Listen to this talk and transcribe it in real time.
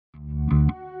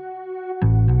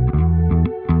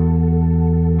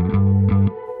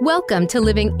Welcome to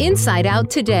Living Inside Out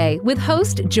Today with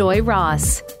host Joy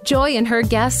Ross. Joy and her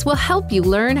guests will help you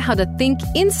learn how to think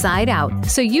inside out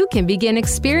so you can begin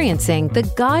experiencing the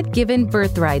God-given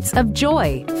birthrights of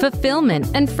joy,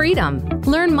 fulfillment, and freedom.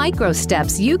 Learn micro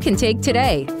steps you can take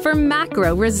today for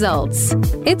macro results.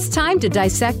 It's time to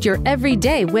dissect your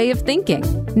everyday way of thinking.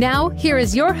 Now, here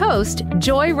is your host,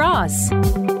 Joy Ross.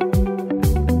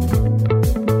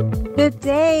 Good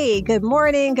day, good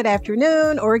morning, good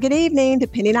afternoon, or good evening,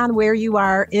 depending on where you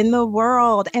are in the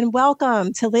world. And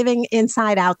welcome to Living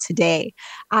Inside Out Today.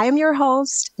 I am your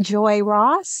host, Joy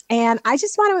Ross, and I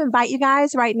just want to invite you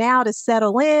guys right now to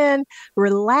settle in,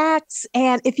 relax,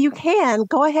 and if you can,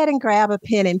 go ahead and grab a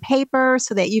pen and paper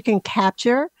so that you can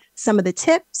capture some of the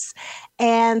tips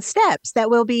and steps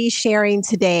that we'll be sharing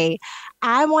today.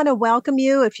 I want to welcome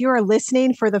you if you are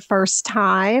listening for the first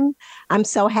time. I'm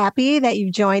so happy that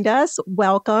you joined us.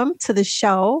 Welcome to the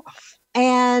show.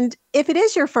 And if it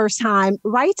is your first time,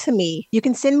 write to me. You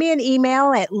can send me an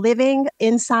email at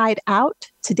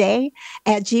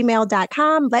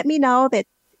livinginsideouttoday@gmail.com. Let me know that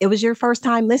it was your first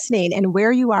time listening and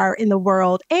where you are in the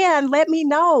world. And let me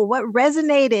know what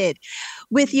resonated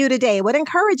with you today, what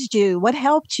encouraged you, what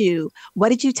helped you, what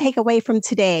did you take away from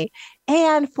today?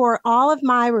 And for all of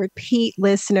my repeat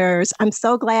listeners, I'm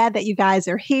so glad that you guys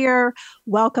are here.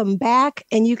 Welcome back.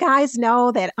 And you guys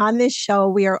know that on this show,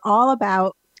 we are all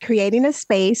about creating a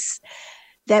space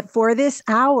that for this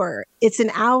hour, it's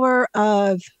an hour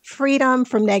of freedom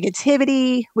from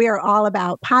negativity. We are all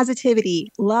about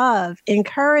positivity, love,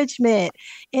 encouragement,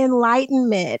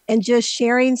 enlightenment, and just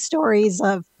sharing stories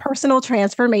of personal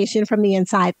transformation from the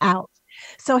inside out.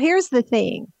 So here's the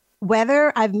thing,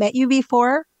 whether I've met you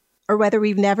before or whether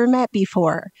we've never met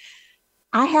before,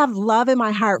 I have love in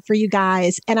my heart for you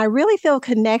guys, and I really feel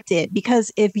connected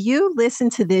because if you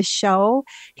listen to this show,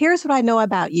 here's what I know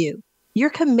about you. You're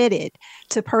committed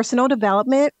to personal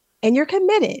development, and you're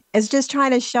committed as just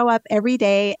trying to show up every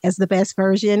day as the best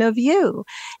version of you.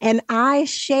 And I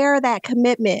share that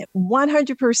commitment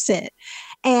 100%.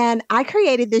 And I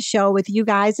created this show with you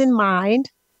guys in mind.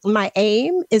 My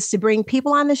aim is to bring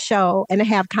people on the show and to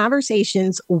have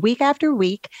conversations week after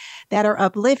week that are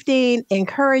uplifting,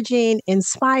 encouraging,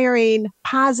 inspiring,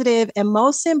 positive, and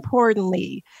most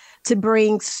importantly, to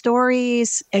bring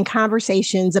stories and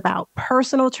conversations about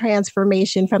personal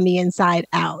transformation from the inside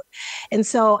out. And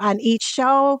so on each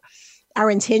show, our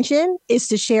intention is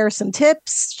to share some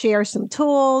tips, share some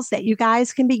tools that you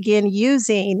guys can begin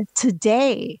using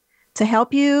today to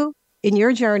help you in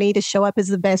your journey to show up as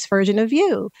the best version of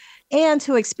you and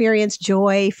to experience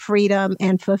joy, freedom,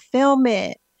 and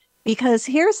fulfillment. Because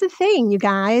here's the thing, you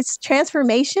guys,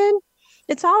 transformation,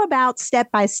 it's all about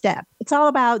step by step. It's all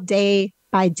about day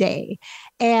by day.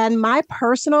 And my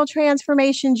personal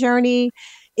transformation journey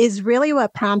is really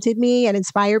what prompted me and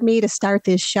inspired me to start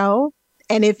this show.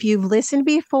 And if you've listened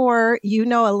before, you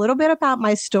know a little bit about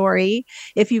my story.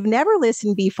 If you've never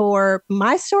listened before,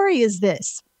 my story is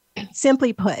this.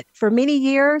 Simply put, for many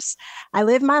years, I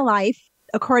lived my life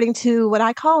according to what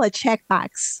I call a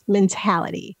checkbox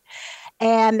mentality.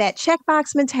 And that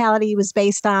checkbox mentality was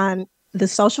based on the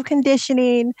social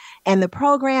conditioning and the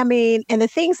programming and the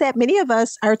things that many of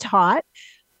us are taught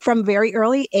from very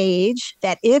early age,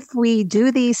 that if we do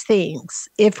these things,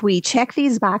 if we check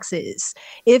these boxes,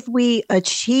 if we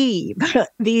achieve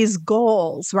these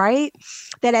goals, right,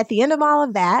 that at the end of all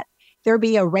of that, there'll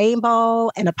be a rainbow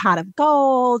and a pot of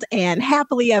gold and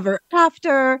happily ever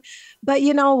after. But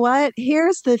you know what?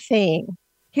 Here's the thing.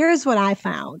 Here's what I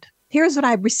found. Here's what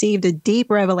I received a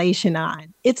deep revelation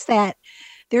on. It's that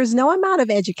there's no amount of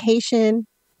education,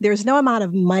 there's no amount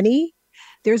of money,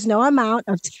 there's no amount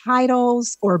of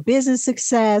titles or business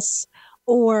success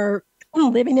or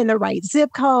living in the right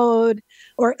zip code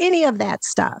or any of that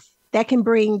stuff that can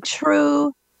bring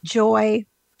true joy,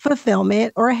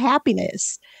 fulfillment, or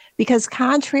happiness. Because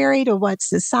contrary to what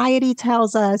society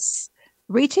tells us,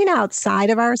 reaching outside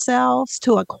of ourselves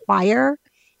to acquire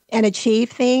and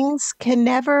achieve things can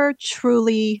never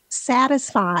truly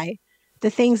satisfy the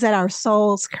things that our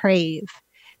souls crave.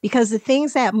 Because the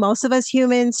things that most of us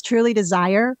humans truly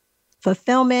desire,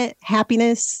 fulfillment,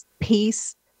 happiness,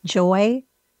 peace, joy,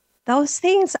 those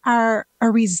things are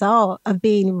a result of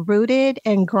being rooted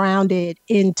and grounded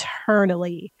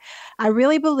internally. I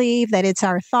really believe that it's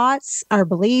our thoughts, our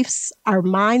beliefs, our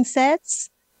mindsets,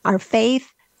 our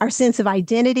faith, our sense of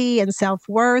identity and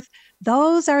self-worth.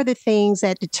 Those are the things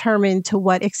that determine to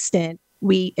what extent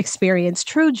we experience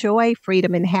true joy,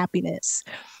 freedom, and happiness.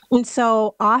 And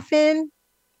so often,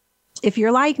 if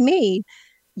you're like me,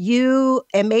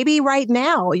 and maybe right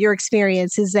now, your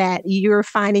experience is that you're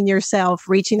finding yourself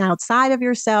reaching outside of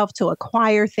yourself to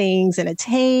acquire things and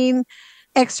attain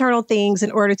external things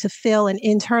in order to fill an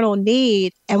internal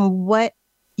need. And what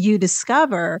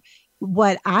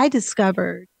I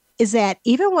discovered is that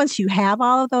even once you have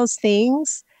all of those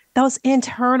things, those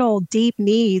internal deep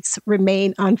needs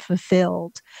remain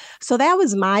unfulfilled. So that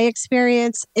was my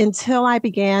experience until I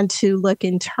began to look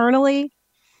internally,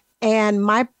 and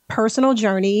my personal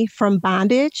journey from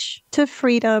bondage to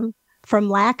freedom, from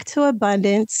lack to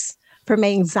abundance, from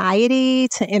anxiety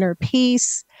to inner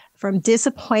peace, from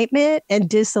disappointment and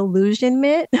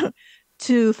disillusionment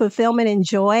to fulfillment and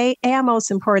joy, and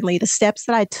most importantly, the steps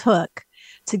that I took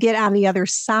to get on the other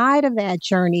side of that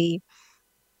journey.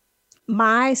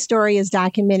 My story is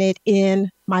documented in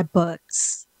my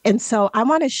books. And so I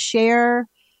want to share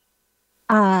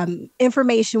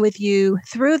information with you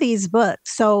through these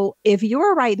books. So if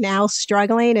you're right now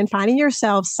struggling and finding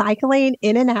yourself cycling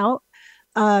in and out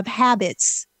of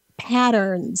habits,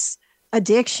 patterns,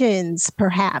 addictions,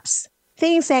 perhaps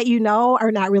things that you know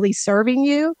are not really serving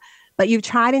you, but you've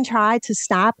tried and tried to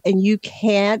stop and you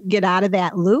can't get out of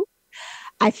that loop,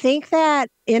 I think that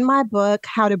in my book,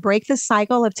 How to Break the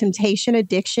Cycle of Temptation,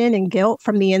 Addiction, and Guilt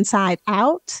from the Inside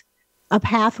Out, A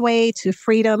Pathway to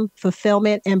Freedom,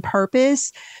 Fulfillment, and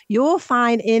Purpose, you'll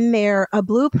find in there a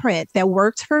blueprint that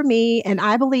worked for me, and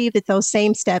I believe that those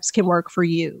same steps can work for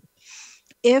you.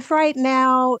 If right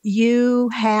now you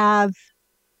have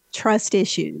trust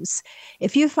issues,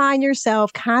 if you find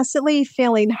yourself constantly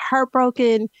feeling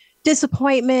heartbroken,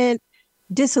 disappointment,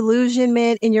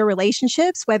 disillusionment in your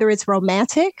relationships, whether it's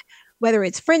romantic, whether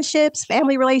it's friendships,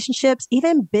 family relationships,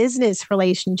 even business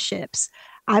relationships,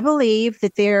 I believe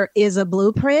that there is a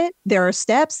blueprint, there are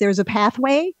steps, there's a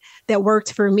pathway that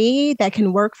worked for me that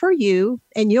can work for you.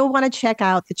 And you'll want to check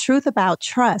out The Truth About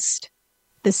Trust,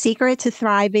 The Secret to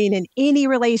Thriving in Any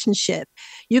Relationship.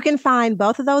 You can find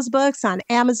both of those books on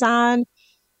Amazon.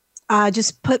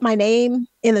 Just put my name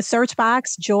in the search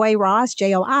box, Joy Ross,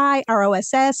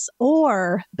 JoiRoss,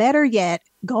 or better yet,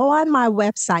 go on my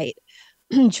website,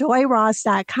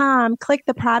 joyross.com, click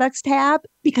the products tab,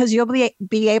 because you'll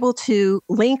be able to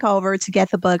link over to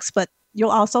get the books, but you'll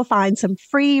also find some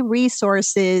free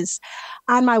resources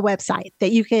on my website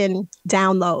that you can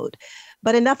download.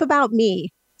 But enough about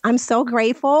me. I'm so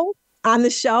grateful on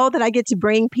the show that I get to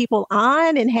bring people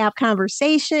on and have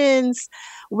conversations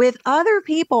with other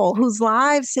people whose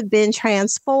lives have been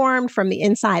transformed from the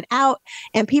inside out,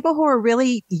 and people who are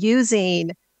really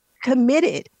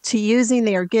committed to using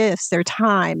their gifts, their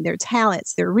time, their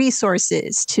talents, their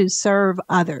resources to serve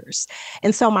others.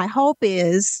 And so my hope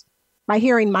is, by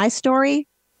hearing my story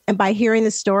and by hearing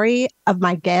the story of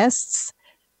my guests,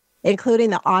 including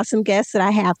the awesome guests that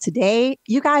I have today,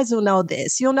 you guys will know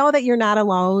this. You'll know that you're not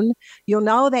alone. You'll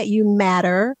know that you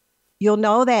matter. You'll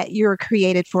know that you're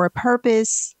created for a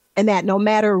purpose, and that no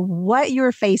matter what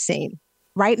you're facing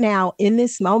right now in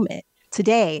this moment,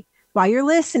 today, while you're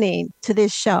listening to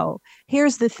this show,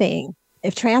 here's the thing.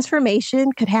 If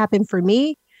transformation could happen for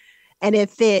me, and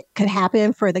if it could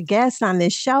happen for the guests on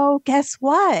this show, guess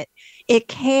what? It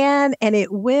can and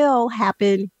it will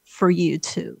happen for you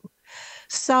too.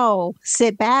 So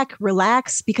sit back,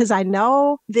 relax, because I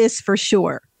know this for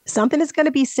sure. Something is going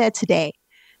to be said today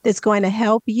that's going to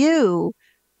help you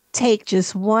take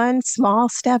just one small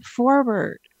step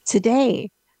forward today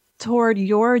toward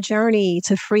your journey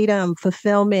to freedom,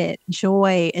 fulfillment,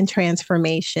 joy, and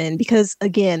transformation. Because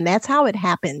again, that's how it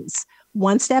happens.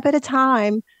 One step at a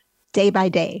time, day by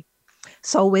day.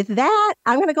 So with that,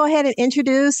 I'm going to go ahead and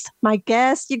introduce my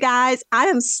guest. You guys, I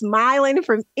am smiling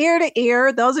from ear to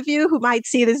ear. Those of you who might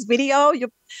see this video,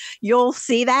 you'll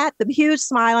see that, the huge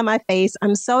smile on my face.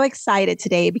 I'm so excited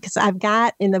today because I've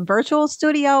got in the virtual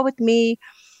studio with me,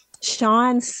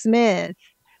 Sean Smith.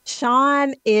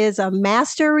 Sean is a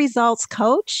master results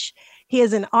coach. He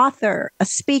is an author, a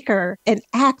speaker, an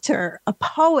actor, a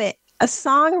poet, a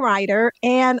songwriter,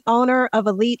 and owner of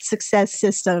Elite Success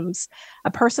Systems,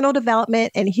 a personal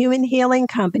development and human healing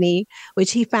company,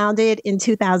 which he founded in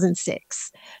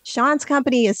 2006. Sean's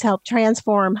company has helped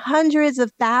transform hundreds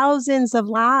of thousands of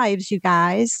lives, you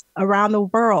guys, around the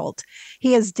world.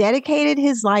 He has dedicated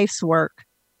his life's work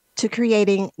to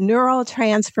creating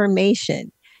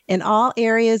Neuro-Transformation in all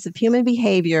areas of human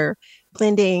behavior,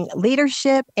 blending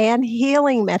leadership and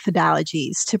healing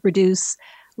methodologies to produce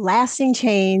lasting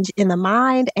change in the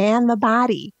mind and the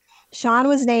body. Sean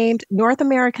was named North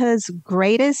America's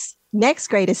next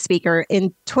greatest speaker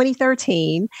in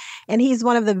 2013, and he's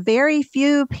one of the very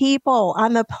few people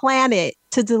on the planet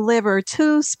to deliver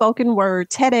 2 spoken word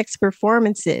TEDx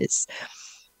performances.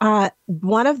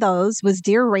 One of those was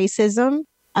Dear Racism,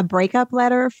 a breakup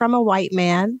letter from a white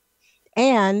man,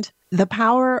 and The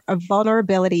Power of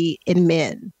Vulnerability in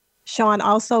Men. Sean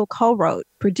also co-wrote,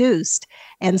 produced,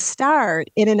 and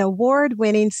starred in an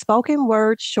award-winning spoken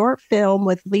word short film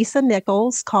with Lisa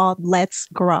Nichols called Let's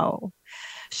Grow.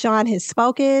 Sean has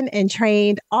spoken and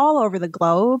trained all over the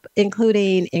globe,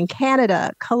 including in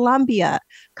Canada, Colombia,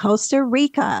 Costa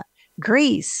Rica,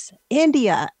 Greece,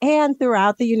 India, and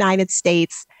throughout the United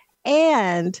States.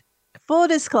 And full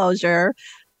disclosure,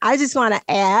 I just want to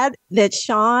add that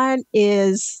Sean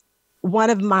is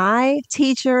one of my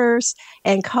teachers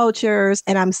and coaches,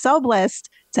 and I'm so blessed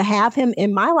to have him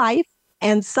in my life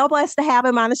and so blessed to have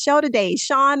him on the show today.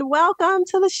 Sean, welcome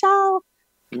to the show.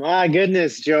 My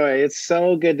goodness, Joy. It's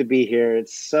so good to be here.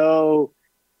 It's so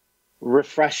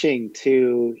refreshing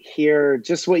to hear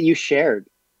just what you shared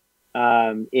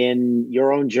in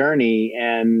your own journey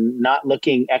and not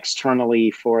looking externally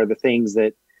for the things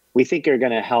that we think are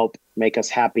going to help make us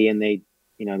happy. And they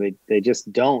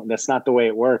just don't. That's not the way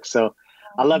it works. So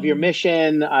I love your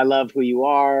mission. I love who you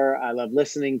are. I love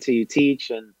listening to you teach.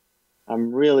 And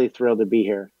I'm really thrilled to be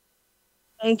here.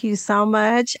 Thank you so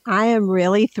much. I am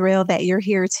really thrilled that you're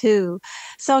here too.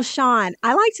 So, Sean,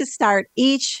 I like to start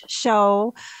each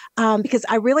show because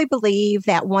I really believe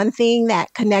that one thing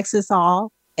that connects us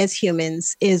all as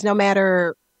humans is no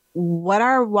matter what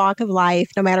our walk of life,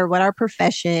 no matter what our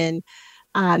profession,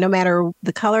 no matter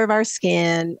the color of our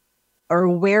skin or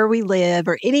where we live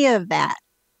or any of that,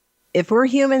 if we're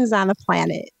humans on the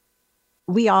planet,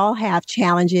 we all have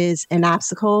challenges and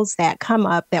obstacles that come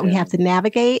up that we have to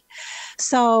navigate.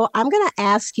 So I'm going to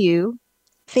ask you,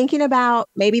 thinking about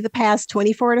maybe the past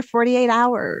 24 to 48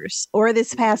 hours or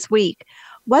this past week,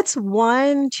 what's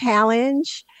one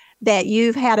challenge that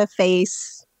you've had to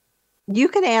face? You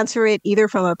can answer it either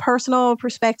from a personal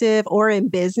perspective or in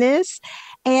business.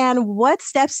 And what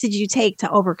steps did you take to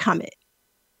overcome it?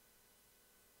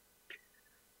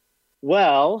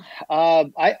 Well,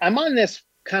 I'm on this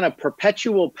kind of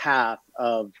perpetual path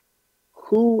of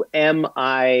who am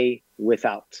I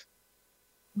without?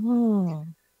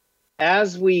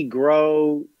 As we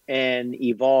grow and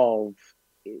evolve,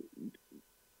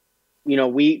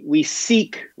 we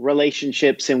seek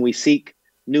relationships and we seek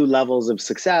new levels of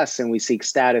success and we seek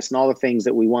status and all the things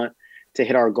that we want to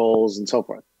hit our goals and so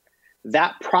forth.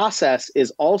 That process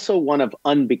is also one of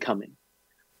unbecoming.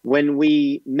 When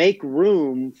we make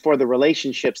room for the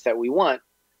relationships that we want,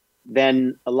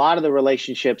 then a lot of the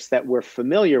relationships that we're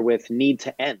familiar with need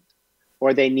to end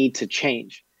or they need to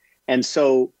change. And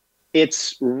so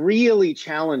it's really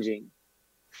challenging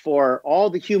for all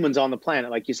the humans on the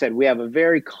planet. Like you said, we have a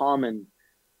very common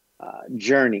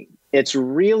journey. It's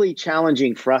really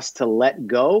challenging for us to let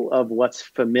go of what's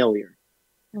familiar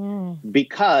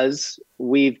because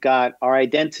we've got our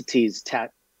identities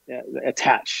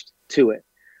attached to it.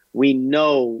 We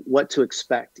know what to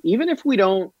expect. Even if we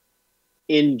don't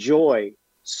enjoy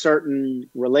certain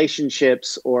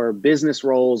relationships or business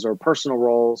roles or personal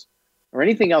roles or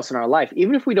anything else in our life,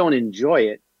 even if we don't enjoy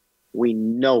it, we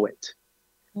know it.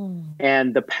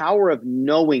 And the power of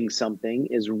knowing something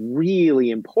is really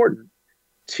important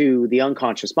to the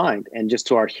unconscious mind and just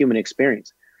to our human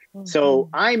experience. So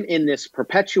I'm in this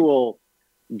perpetual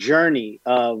journey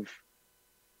of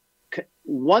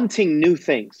wanting new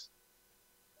things,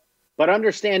 but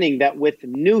understanding that with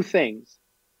new things,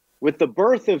 with the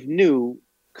birth of new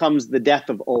comes the death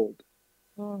of old.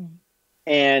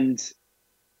 And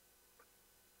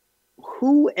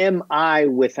who am I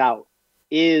without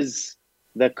is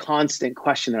the constant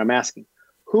question that I'm asking.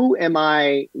 Who am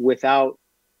I without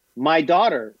my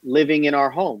daughter living in our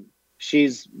home?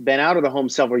 She's been out of the home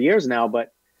several years now,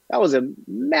 but that was a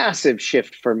massive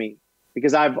shift for me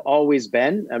because I've always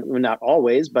been, not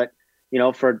always, but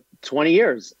for 20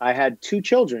 years, I had 2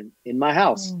 children in my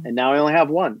house and now I only have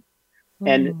 1.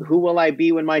 And who will I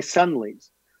be when my son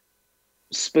leaves?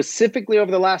 Specifically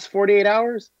over the last 48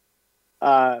 hours,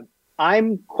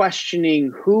 I'm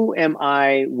questioning who am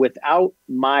I without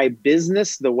my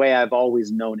business the way I've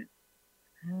always known it.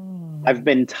 I've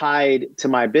been tied to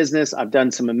my business. I've done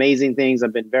some amazing things.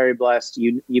 I've been very blessed.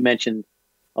 You mentioned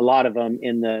a lot of them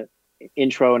in the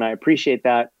intro, and I appreciate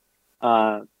that.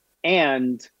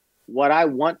 And what I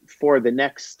want for the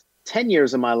next 10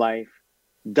 years of my life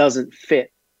doesn't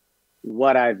fit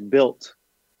what I've built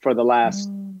for the last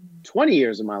 20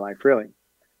 years of my life, really.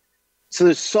 So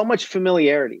there's so much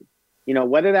familiarity,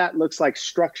 whether that looks like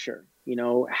structure,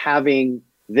 having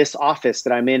this office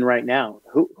that I'm in right now.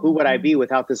 Who would I be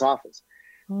without this office?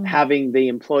 Having the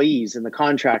employees and the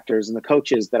contractors and the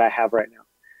coaches that I have right now,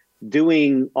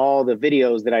 doing all the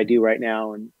videos that I do right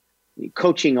now and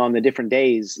coaching on the different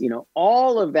days,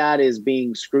 all of that is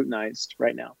being scrutinized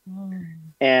right now.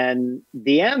 And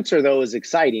the answer, though, is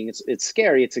exciting. It's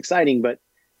scary. It's exciting. But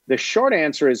the short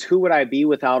answer is, who would I be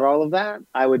without all of that?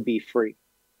 I would be free.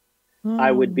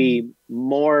 I would be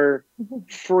more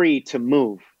free to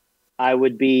move. I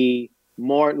would be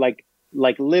more like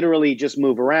literally just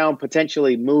move around,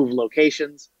 potentially move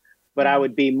locations, but I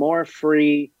would be more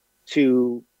free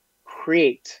to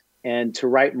create and to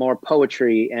write more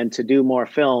poetry and to do more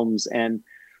films and,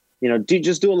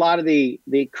 do a lot of the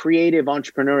creative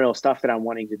entrepreneurial stuff that I'm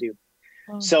wanting to do.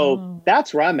 So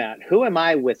that's where I'm at. Who am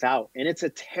I without? And it's a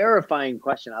terrifying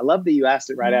question. I love that you asked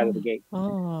it right out of the gate.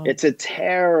 It's a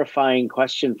terrifying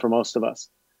question for most of us,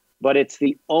 but it's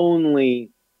the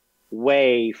only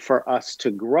way for us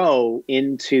to grow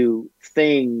into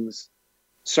things,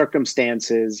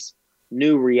 circumstances,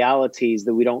 new realities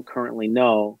that we don't currently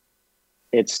know.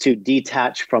 It's to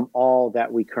detach from all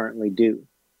that we currently do.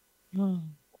 Oh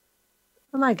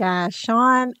my gosh,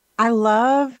 Sean, I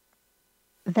love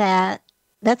that.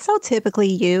 That's so typically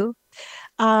you.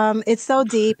 It's so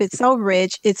deep. It's so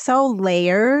rich. It's so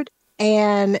layered.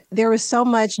 And there was so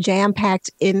much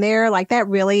jam-packed in there. Like that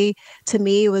really, to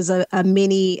me, was a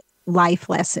mini life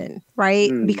lesson, right?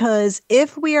 Because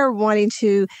if we are wanting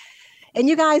to, and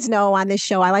you guys know on this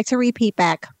show, I like to repeat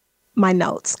back my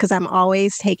notes because I'm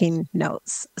always taking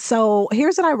notes. So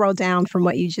here's what I wrote down from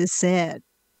what you just said.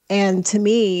 And to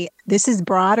me, this is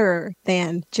broader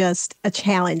than just a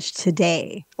challenge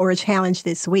today or a challenge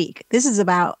this week. This is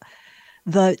about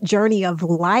the journey of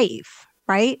life,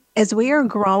 right? As we are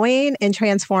growing and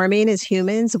transforming as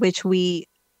humans, which we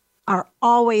are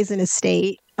always in a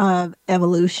state of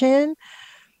evolution,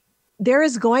 there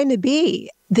is going to be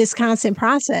this constant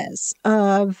process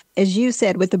of, as you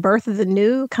said, with the birth of the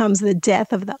new comes the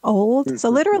death of the old. So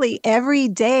literally every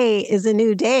day is a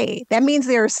new day. That means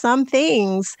there are some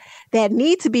things that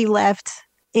need to be left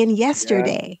in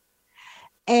yesterday.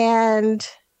 Yeah. And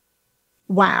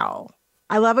wow,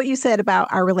 I love what you said about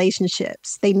our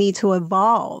relationships. They need to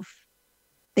evolve.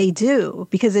 They do,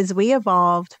 because as we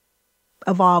evolve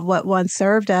what once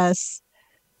served us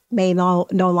may no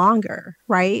longer,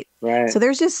 right? Right. So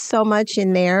there's just so much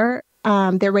in there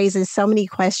that raises so many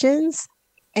questions.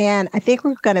 And I think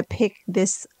we're going to pick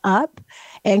this up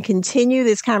and continue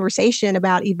this conversation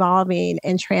about evolving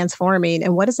and transforming.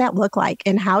 And what does that look like?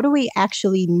 And how do we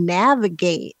actually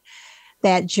navigate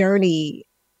that journey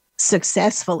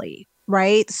successfully,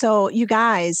 right? So you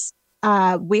guys,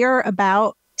 we're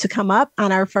about to come up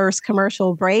on our first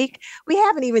commercial break. We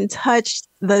haven't even touched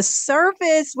the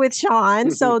surface with Sean,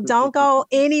 so don't go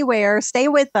anywhere. Stay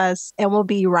with us and we'll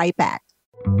be right back.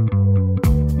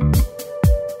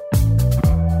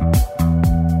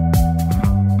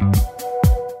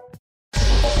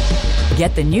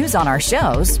 Get the news on our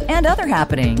shows and other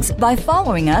happenings by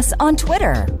following us on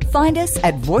Twitter. Find us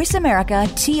at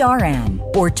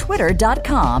VoiceAmericaTRN or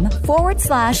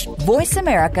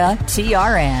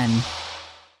twitter.com/VoiceAmericaTRN.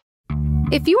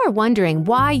 If you are wondering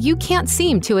why you can't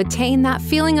seem to attain that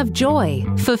feeling of joy,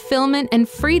 fulfillment, and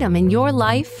freedom in your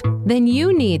life, then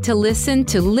you need to listen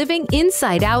to Living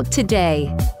Inside Out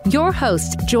today. Your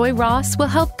host, Joy Ross, will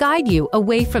help guide you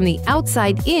away from the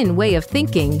outside-in way of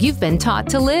thinking you've been taught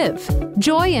to live.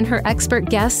 Joy and her expert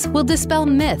guests will dispel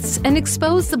myths and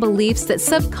expose the beliefs that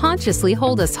subconsciously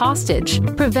hold us hostage,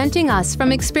 preventing us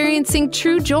from experiencing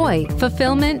true joy,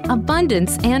 fulfillment,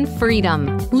 abundance, and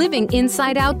freedom. Living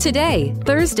Inside Out today,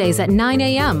 Thursdays at 9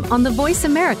 a.m. on the Voice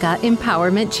America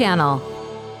Empowerment Channel.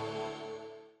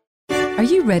 Are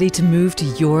you ready to move to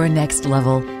your next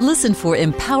level? Listen for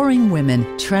Empowering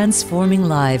Women, Transforming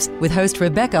Lives with host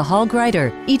Rebecca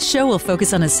Hall-Greider. Each show will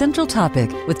focus on a central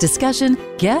topic with discussion,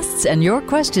 guests, and your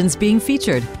questions being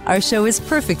featured. Our show is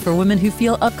perfect for women who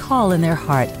feel a call in their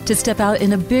heart to step out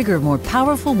in a bigger, more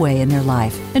powerful way in their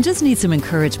life and just need some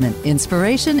encouragement,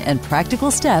 inspiration, and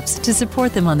practical steps to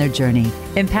support them on their journey.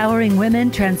 Empowering Women,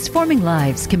 Transforming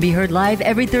Lives can be heard live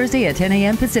every Thursday at 10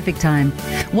 a.m. Pacific Time,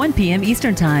 1 p.m.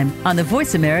 Eastern Time on the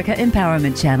Voice America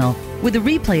Empowerment Channel, with a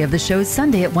replay of the show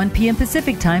Sunday at 1 p.m.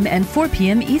 Pacific Time and 4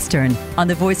 p.m. Eastern on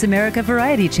the Voice America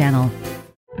Variety Channel.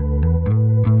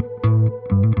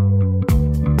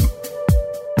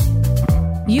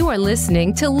 You are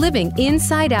listening to Living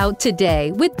Inside Out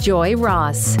today with Joy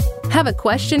Ross. Have a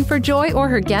question for Joy or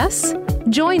her guests?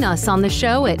 Join us on the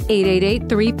show at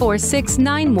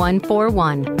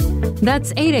 888-346-9141.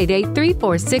 That's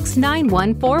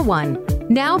 888-346-9141.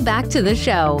 Now back to the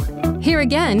show. Here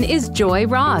again is Joy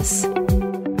Ross.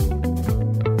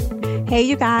 Hey,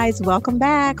 you guys, welcome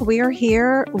back. We are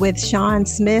here with Sean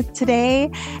Smith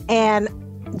today. And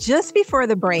just before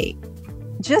the break,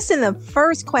 just in the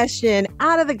first question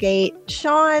out of the gate,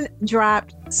 Sean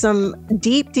dropped some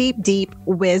deep, deep, deep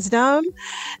wisdom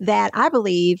that I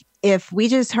believe if we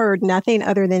just heard nothing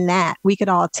other than that, we could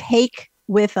all take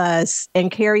with us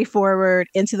and carry forward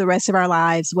into the rest of our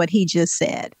lives what he just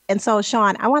said. And so,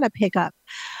 Sean, I want to pick up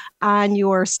on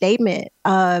your statement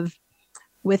of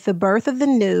with the birth of the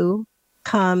new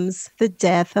comes the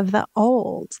death of the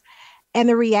old. And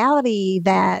the reality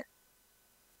that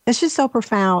it's just so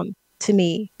profound to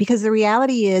me, because the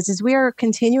reality is we are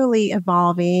continually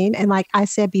evolving. And like I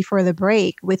said before the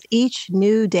break, with each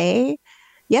new day,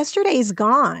 yesterday's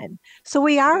gone. So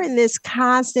we are in this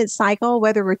constant cycle,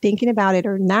 whether we're thinking about it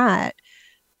or not,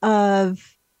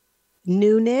 of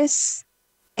newness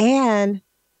and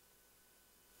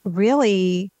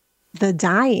really the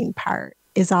dying part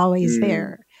is always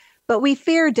there. But we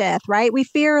fear death, right? We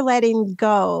fear letting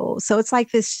go. So it's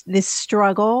like this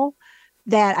struggle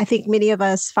that I think many of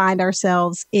us find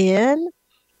ourselves in.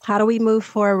 How do we move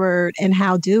forward, and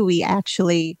how do we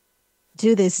actually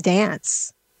do this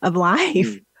dance of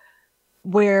life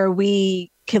where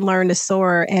we can learn to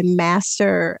soar and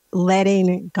master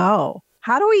letting go?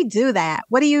 How do we do that?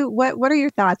 What are your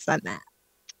thoughts on that?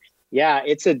 Yeah,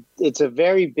 it's a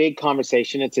very big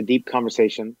conversation. It's a deep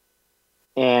conversation.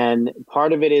 And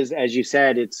part of it is, as you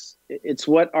said, it's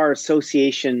what our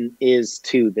association is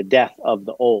to the death of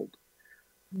the old.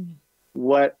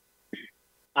 What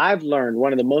I've learned,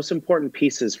 one of the most important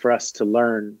pieces for us to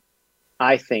learn,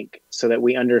 I think, so that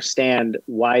we understand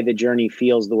why the journey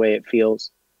feels the way it feels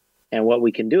and what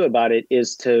we can do about it,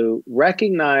 is to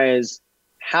recognize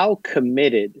how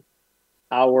committed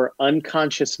our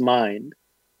unconscious mind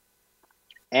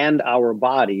and our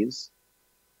bodies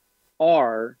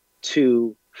are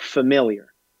to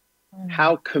familiar,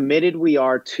 how committed we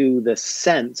are to the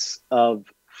sense of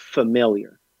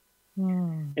familiar.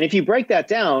 And if you break that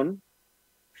down,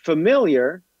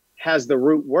 familiar has the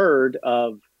root word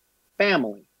of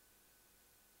family.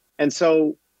 And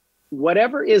so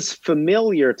whatever is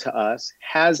familiar to us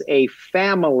has a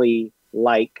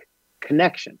family-like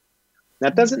connection.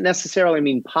 That doesn't necessarily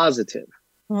mean positive,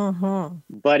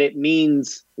 but it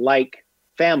means like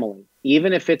family.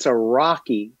 Even if it's a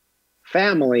rocky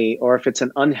family or if it's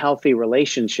an unhealthy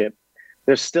relationship,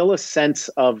 there's still a sense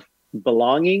of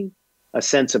belonging, a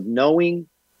sense of knowing,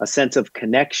 a sense of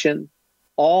connection,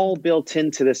 all built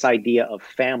into this idea of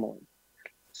family.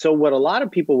 So what a lot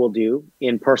of people will do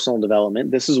in personal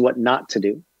development, this is what not to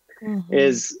do,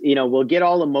 is, we'll get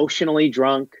all emotionally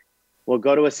drunk. We'll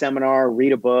go to a seminar,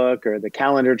 read a book, or the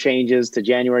calendar changes to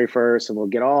January 1st, and we'll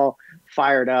get all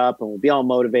fired up and we'll be all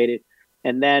motivated.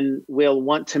 And then we'll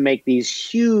want to make these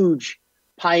huge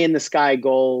pie in the sky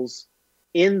goals.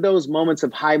 In those moments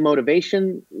of high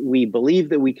motivation, we believe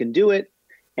that we can do it,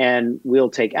 and we'll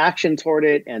take action toward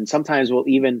it. And sometimes we'll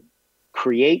even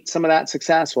create some of that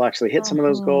success. We'll actually hit some of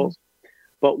those goals.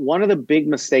 But one of the big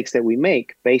mistakes that we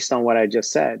make, based on what I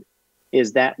just said,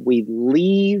 is that we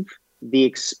leave the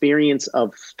experience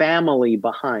of family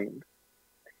behind,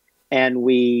 and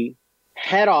we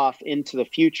head off into the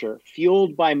future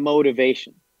fueled by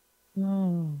motivation.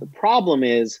 The problem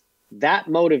is that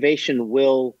motivation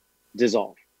will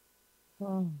dissolve.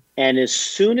 And as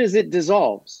soon as it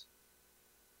dissolves,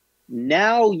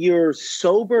 now you're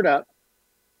sobered up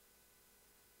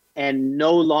and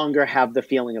no longer have the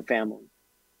feeling of family.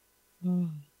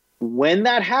 When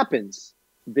that happens,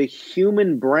 the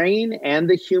human brain and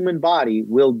the human body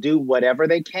will do whatever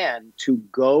they can to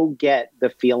go get the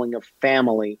feeling of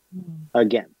family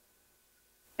again.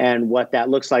 And what that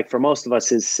looks like for most of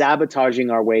us is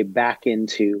sabotaging our way back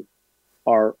into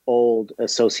our old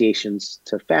associations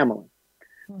to family.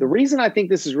 The reason I think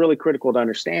this is really critical to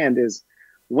understand is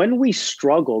when we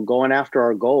struggle going after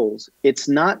our goals, it's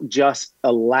not just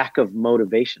a lack of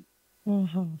motivation.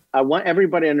 I want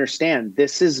everybody to understand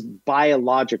this is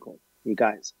biological, you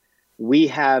guys. We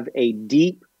have a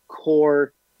deep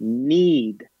core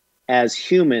need as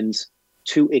humans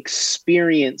to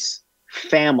experience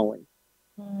family.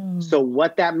 So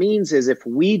what that means is if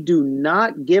we do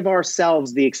not give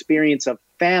ourselves the experience of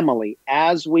family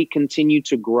as we continue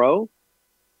to grow,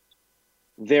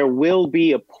 there will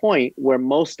be a point where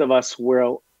most of us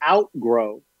will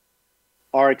outgrow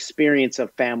our experience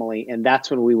of family, and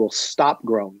that's when we will stop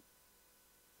growing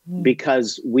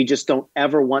because we just don't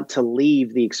ever want to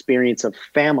leave the experience of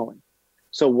family.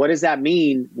 So what does that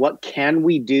mean? What can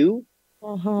we do?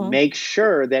 Make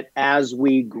sure that as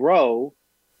we grow,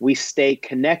 we stay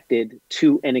connected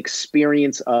to an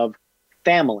experience of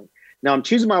family. Now, I'm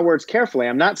choosing my words carefully.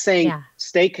 I'm not saying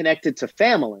stay connected to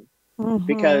family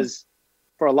because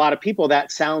for a lot of people,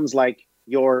 that sounds like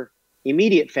your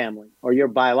immediate family or your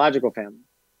biological family.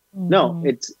 No,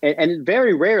 and it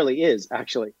very rarely is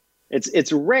actually.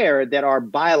 It's rare that our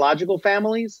biological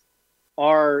families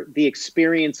are the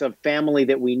experience of family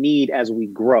that we need as we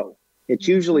grow. It's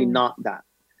usually not that.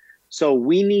 So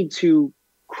we need to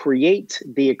create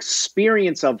the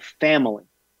experience of family.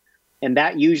 And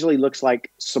that usually looks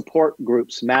like support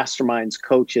groups, masterminds,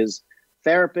 coaches,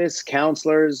 therapists,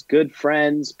 counselors, good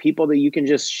friends, people that you can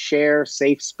just share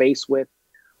safe space with.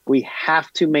 We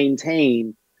have to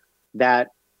maintain that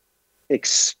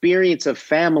experience of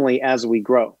family as we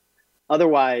grow.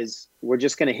 Otherwise, we're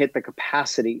just going to hit the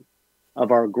capacity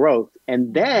of our growth.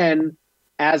 And then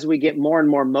as we get more and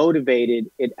more motivated,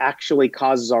 it actually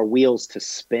causes our wheels to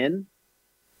spin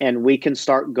and we can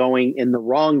start going in the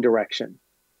wrong direction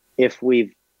if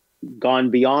we've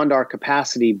gone beyond our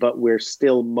capacity, but we're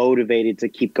still motivated to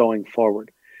keep going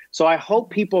forward. So I hope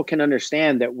people can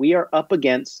understand that we are up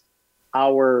against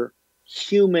our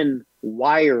human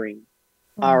wiring,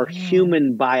 our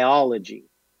human biology,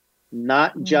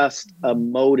 not just a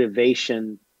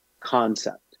motivation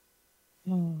concept.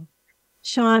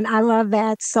 Sean, I love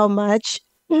that so much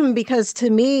because to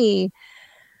me,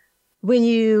 when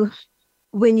you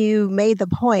made the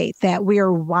point that we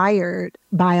are wired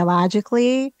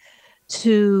biologically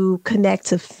to connect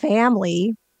to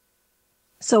family,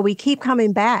 so we keep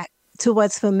coming back to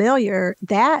what's familiar,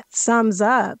 that sums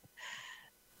up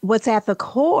what's at the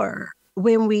core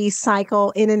when we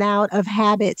cycle in and out of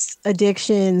habits,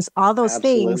 addictions, all those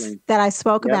things that I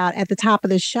spoke about at the top of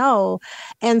the show.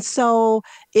 And so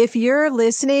if you're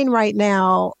listening right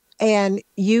now and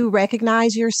you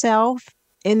recognize yourself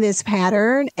in this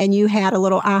pattern and you had a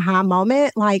little aha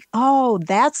moment, like, oh,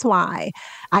 that's why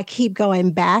I keep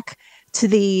going back to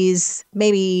these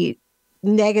maybe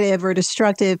negative or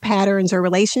destructive patterns or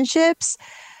relationships,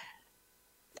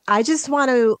 I just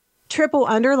want to triple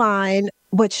underline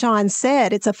what Sean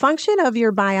said. It's a function of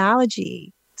your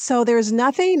biology. So there's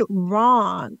nothing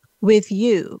wrong with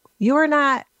you. You're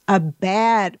not a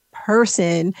bad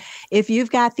person if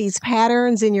you've got these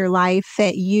patterns in your life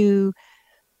that you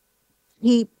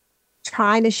keep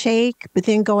trying to shake, but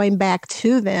then going back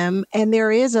to them. And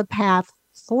there is a path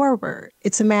forward.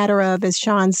 It's a matter of, as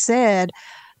Sean said,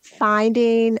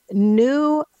 finding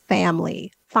new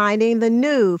family, finding the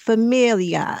new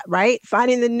familia, right?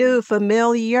 Finding the new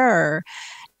familiar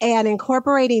and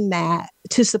incorporating that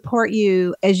to support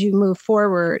you as you move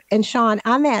forward. And Sean,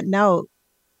 on that note,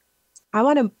 I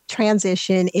want to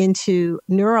transition into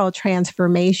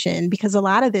neurotransformation because a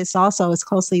lot of this also is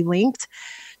closely linked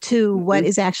to what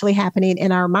is actually happening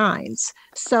in our minds.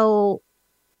 So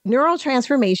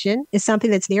neurotransformation is something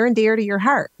that's near and dear to your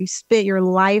heart. You spent your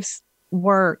life's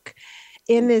work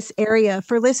in this area.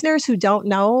 For listeners who don't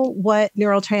know what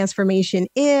neurotransformation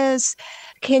is,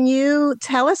 can you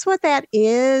tell us what that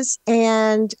is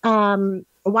and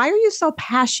why are you so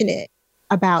passionate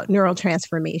about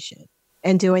neurotransformation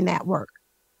and doing that work?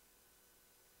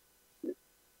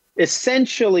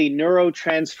 Essentially,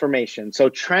 neurotransformation. So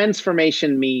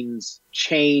transformation means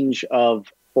change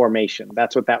of formation.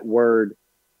 That's what that word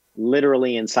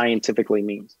literally and scientifically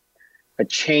means. A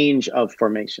change of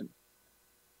formation.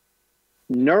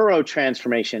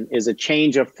 Neurotransformation is a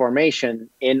change of formation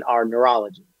in our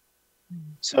neurology.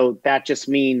 So that just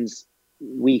means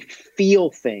we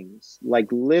feel things, like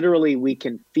literally we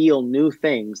can feel new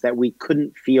things that we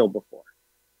couldn't feel before.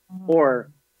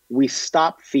 Or we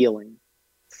stop feeling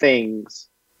things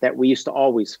that we used to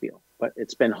always feel, but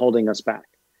it's been holding us back.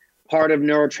 Part of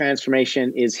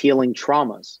neurotransformation is healing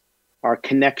traumas, our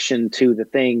connection to the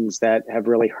things that have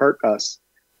really hurt us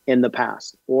in the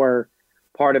past. Or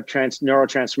part of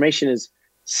neurotransformation is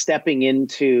stepping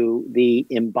into the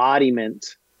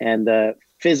embodiment and the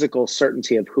physical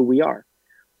certainty of who we are.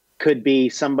 Could be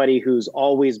somebody who's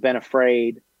always been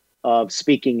afraid of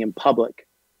speaking in public,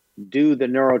 do the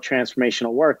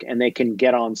neurotransformational work, and they can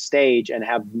get on stage and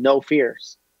have no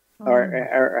fears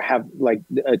or have like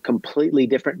a completely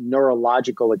different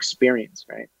neurological experience,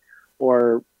 right?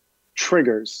 Or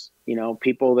triggers,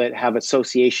 people that have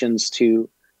associations to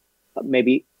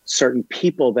maybe certain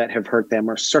people that have hurt them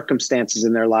or circumstances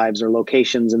in their lives or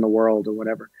locations in the world or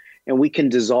whatever. And we can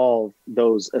dissolve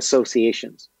those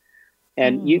associations.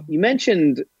 And you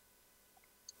mentioned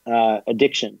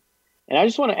addiction. And I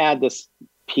just want to add this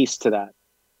piece to that.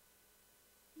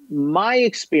 My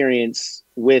experience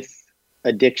with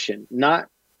addiction,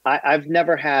 I've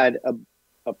never had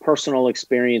a personal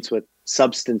experience with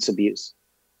substance abuse.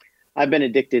 I've been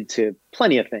addicted to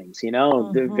plenty of things,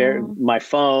 my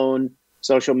phone,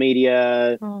 social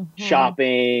media,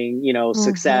 shopping,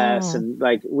 success. And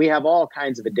like, we have all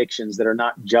kinds of addictions that are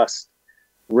not just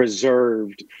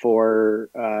reserved for,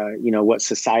 what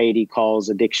society calls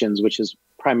addictions, which is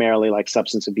primarily like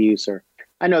substance abuse, or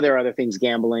I know there are other things,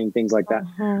 gambling, things like that.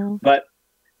 But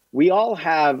we all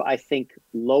have, I think,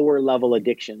 lower level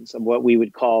addictions of what we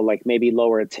would call like maybe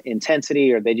lower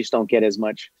intensity, or they just don't get as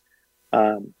much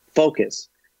focus.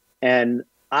 And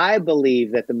I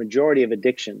believe that the majority of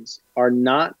addictions are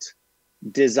not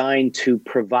designed to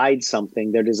provide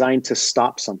something. They're designed to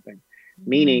stop something.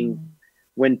 Meaning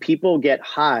when people get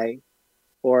high,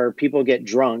 or people get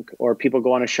drunk, or people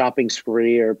go on a shopping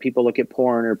spree, or people look at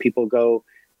porn, or people go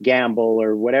gamble,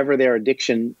 or whatever their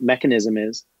addiction mechanism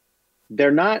is, they're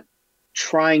not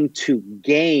trying to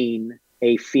gain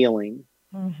a feeling.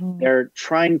 They're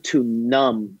trying to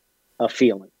numb a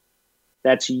feeling.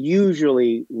 That's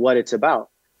usually what it's about.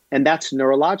 And that's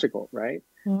neurological, right?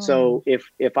 So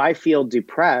if I feel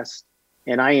depressed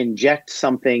and I inject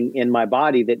something in my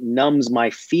body that numbs my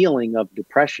feeling of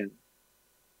depression,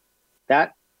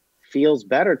 that feels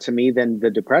better to me than the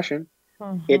depression.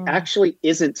 It actually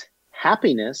isn't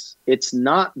happiness. It's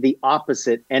not the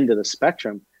opposite end of the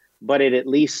spectrum, but it at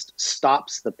least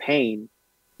stops the pain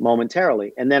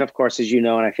momentarily. And then, of course, as you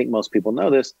know, and I think most people know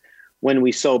this, when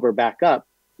we sober back up,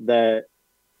 the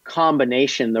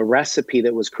combination, the recipe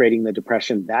that was creating the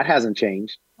depression, that hasn't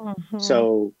changed.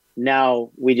 So now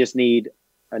we just need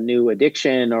a new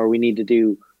addiction, or we need to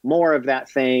do more of that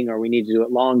thing, or we need to do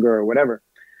it longer, or whatever.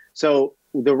 So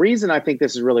the reason I think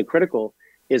this is really critical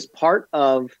is part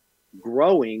of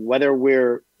growing, whether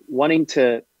we're wanting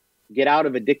to get out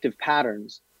of addictive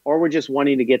patterns, or we're just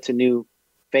wanting to get to new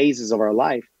phases of our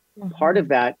life. Part of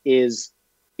that is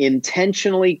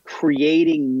intentionally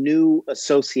creating new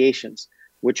associations,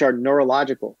 which are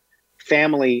neurological,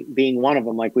 family being one of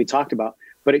them, like we talked about.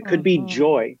 But it could be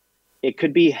joy. It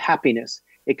could be happiness.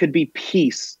 It could be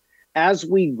peace. As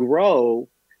we grow,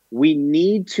 we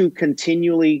need to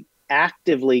continually,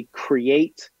 actively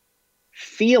create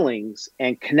feelings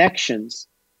and connections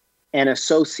and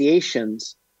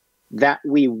associations that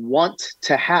we want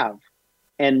to have,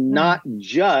 and not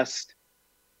just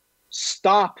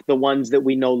stop the ones that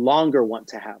we no longer want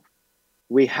to have.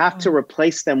 We have to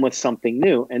replace them with something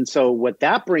new. And so what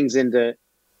that brings into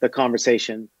the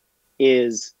conversation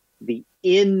is the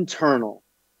internal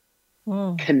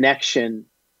connection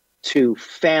to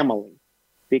family,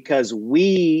 because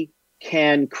we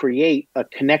can create a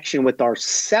connection with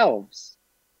ourselves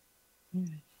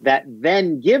that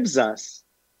then gives us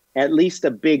at least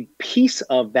a big piece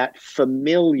of that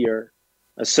familiar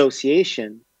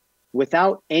association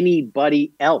without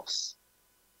anybody else.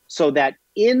 So that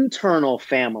internal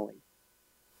family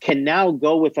can now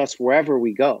go with us wherever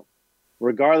we go,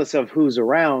 regardless of who's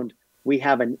around. We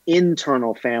have an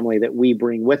internal family that we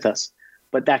bring with us,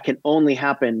 but that can only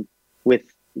happen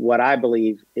with what I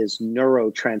believe is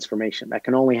neurotransformation. That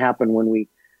can only happen when we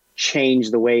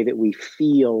change the way that we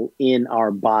feel in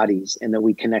our bodies and that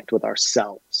we connect with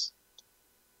ourselves.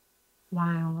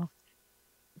 Wow.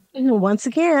 Once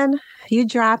again, you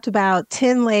dropped about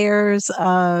 10 layers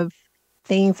of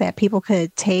things that people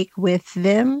could take with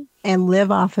them and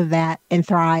live off of that and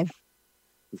thrive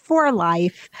for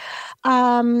life.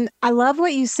 I love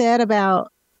what you said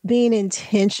about being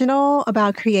intentional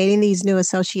about creating these new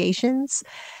associations.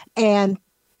 And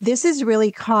this is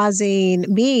really causing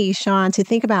me, Sean, to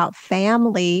think about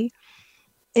family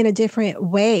in a different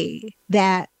way.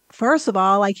 That, first of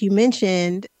all, like you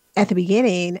mentioned at the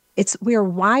beginning, we're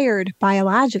wired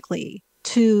biologically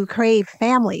to crave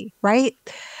family, right?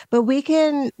 But we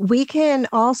can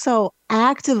also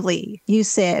actively, you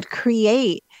said,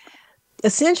 create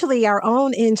essentially our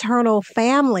own internal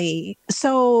family.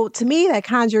 So to me, that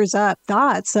conjures up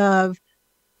thoughts of,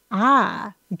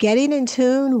 getting in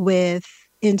tune with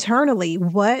internally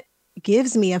what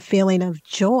gives me a feeling of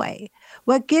joy,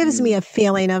 what gives me a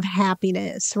feeling of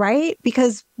happiness, right?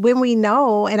 Because when we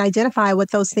know and identify what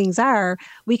those things are,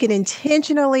 we can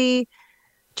intentionally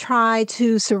try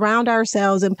to surround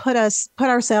ourselves and put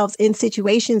ourselves in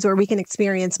situations where we can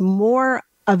experience more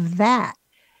of that.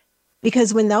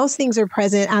 Because when those things are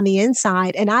present on the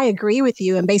inside, and I agree with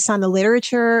you, and based on the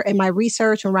literature and my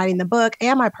research and writing the book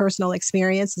and my personal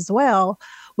experience as well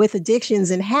with addictions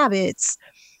and habits,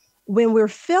 when we're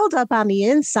filled up on the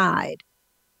inside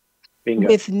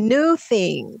with new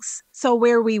things, so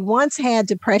where we once had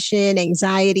depression,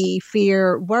 anxiety,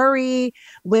 fear, worry,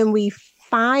 when we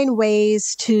find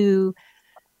ways to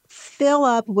fill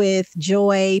up with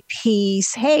joy,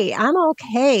 peace, hey, I'm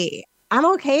okay. I'm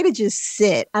okay to just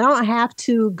sit. I don't have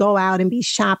to go out and be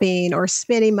shopping or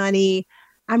spending money.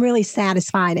 I'm really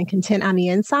satisfied and content on the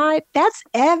inside. That's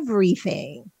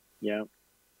everything. Yeah.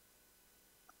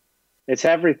 It's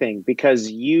everything,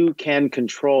 because you can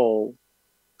control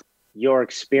your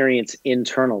experience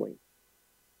internally.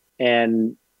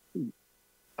 And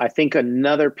I think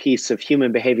another piece of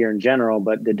human behavior in general,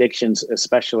 but addictions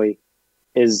especially,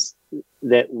 is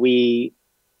that we,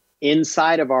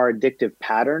 inside of our addictive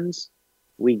patterns,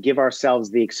 we give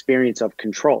ourselves the experience of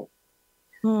control.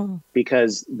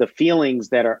 Because the feelings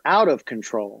that are out of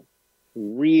control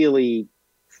really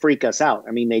freak us out.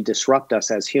 I mean, they disrupt us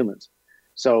as humans.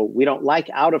 So we don't like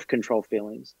out of control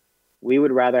feelings. We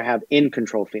would rather have in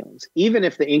control feelings. Even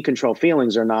if the in control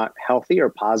feelings are not healthy or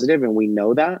positive, and we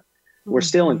know that, we're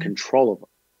still in control of them.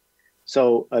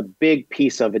 So a big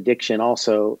piece of addiction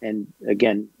also, and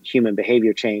again, human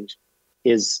behavior change,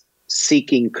 is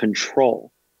seeking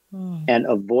control and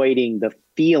avoiding the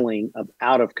feeling of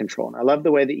out of control. And I love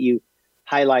the way that you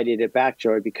highlighted it back,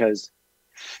 Joy, because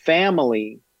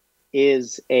family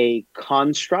is a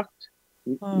construct.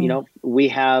 You know, we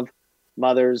have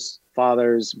mothers,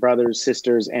 fathers, brothers,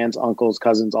 sisters, aunts, uncles,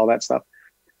 cousins, all that stuff.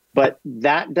 But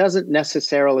that doesn't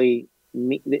necessarily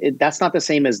that's not the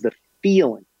same as the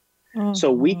feeling. So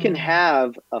we can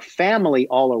have a family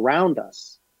all around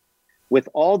us with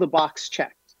all the box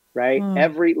checked, right?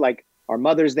 Every, like, our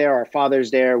mother's there, our father's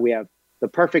there. We have the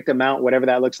perfect amount, whatever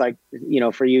that looks like, you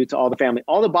know, for you, to all the family.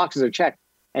 All the boxes are checked,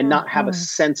 and not have a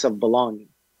sense of belonging.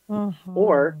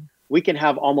 Or we can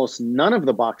have almost none of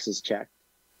the boxes checked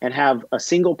and have a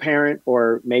single parent,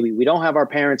 or maybe we don't have our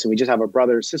parents and we just have a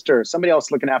brother or sister or somebody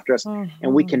else looking after us,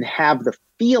 and we can have the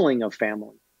feeling of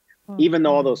family, even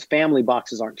though all those family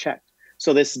boxes aren't checked.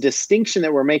 So this distinction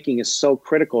that we're making is so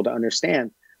critical to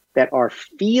understand, that our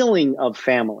feeling of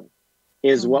family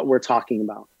is what we're talking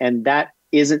about. And that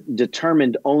isn't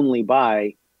determined only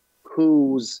by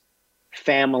whose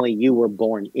family you were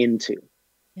born into.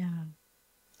 Yeah.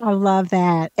 I love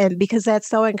that. And because that's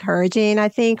so encouraging, I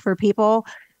think, for people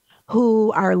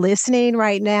who are listening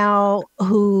right now,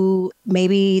 who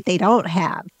maybe they don't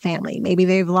have family, maybe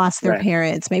they've lost their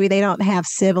parents, maybe they don't have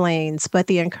siblings, but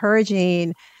the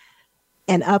encouraging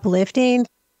and uplifting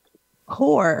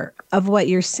core of what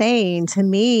you're saying to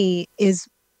me is,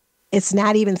 it's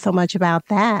not even so much about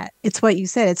that. It's what you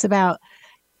said. It's about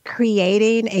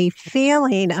creating a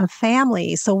feeling of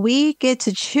family. So we get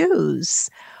to choose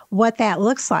what that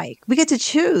looks like. We get to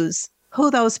choose who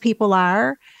those people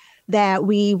are that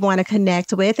we want to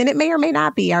connect with. And it may or may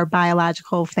not be our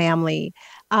biological family.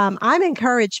 I'm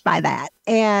encouraged by that.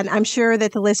 And I'm sure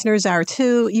that the listeners are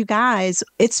too. You guys,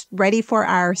 it's ready for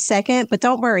our second, but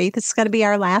don't worry, this is going to be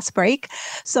our last break.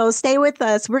 So stay with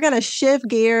us. We're going to shift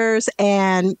gears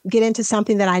and get into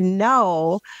something that I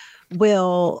know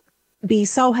will be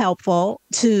so helpful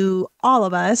to all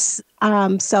of us.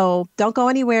 So don't go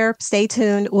anywhere. Stay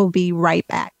tuned. We'll be right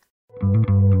back.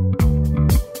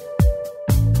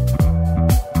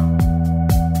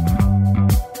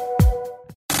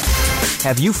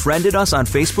 Have you friended us on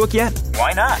Facebook yet?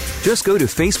 Why not? Just go to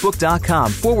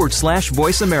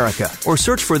facebook.com/Voice America or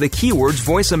search for the keywords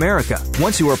Voice America.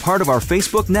 Once you are part of our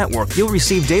Facebook network, you'll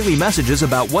receive daily messages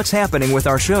about what's happening with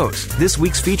our shows, this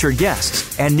week's featured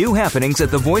guests, and new happenings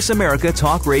at the Voice America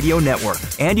Talk Radio Network.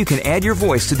 And you can add your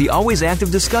voice to the always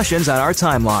active discussions on our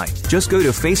timeline. Just go to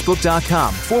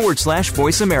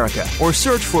facebook.com/Voice America or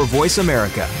search for Voice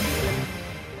America.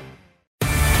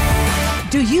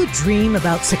 Do you dream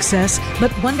about success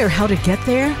but wonder how to get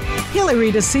there?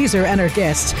 Hillary DeCesar and her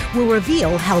guests will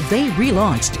reveal how they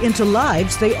relaunched into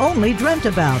lives they only dreamt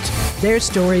about. Their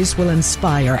stories will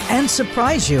inspire and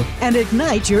surprise you and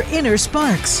ignite your inner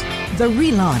sparks. The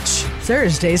Relaunch,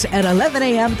 Thursdays at 11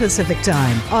 a.m. Pacific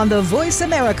Time on the Voice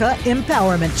America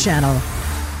Empowerment Channel.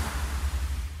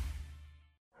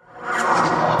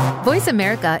 Voice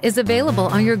America is available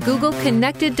on your Google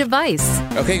connected device.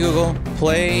 Okay, Google,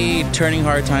 play Turning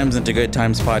Hard Times into Good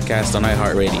Times podcast on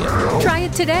iHeartRadio. Try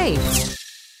it today.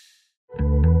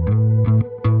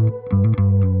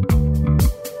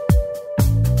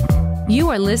 You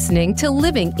are listening to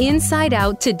Living Inside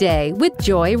Out Today with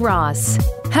Joy Ross.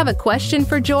 Have a question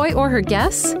for Joy or her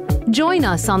guests? Join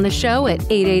us on the show at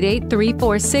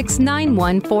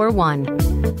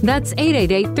 888-346-9141. That's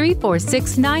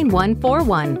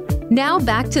 888-346-9141. Now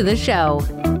back to the show.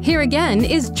 Here again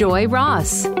is Joy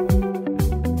Ross.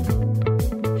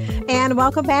 And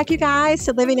welcome back, you guys,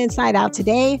 to Living Inside Out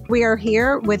Today. We are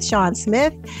here with Sean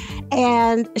Smith.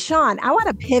 And Sean, I want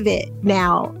to pivot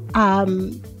now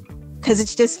because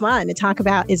it's just fun to talk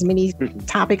about as many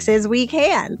topics as we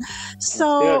can.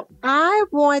 So I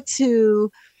want to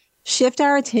shift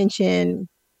our attention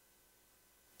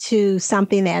to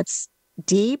something that's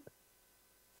deep,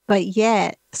 but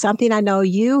yet something I know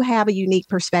you have a unique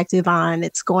perspective on.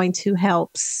 It's going to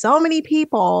help so many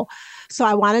people. So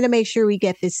I wanted to make sure we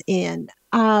get this in.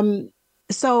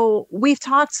 So we've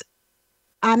talked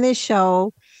on this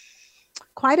show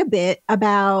quite a bit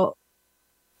about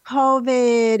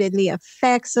COVID and the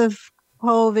effects of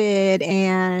COVID,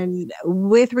 and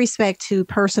with respect to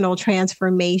personal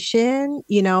transformation,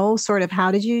 sort of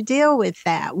how did you deal with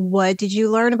that? What did you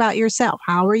learn about yourself?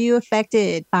 How were you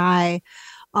affected by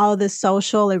all the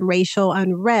social and racial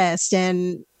unrest,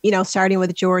 and, starting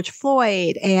with George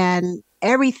Floyd and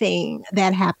everything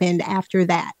that happened after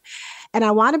that? And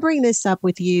I want to bring this up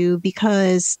with you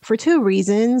because for two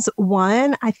reasons.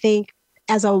 One, I think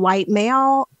as a white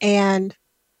male and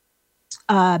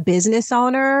a business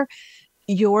owner,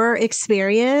 your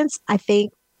experience, I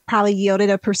think, probably yielded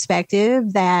a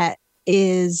perspective that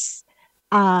is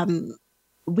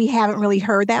we haven't really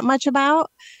heard that much about.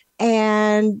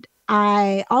 And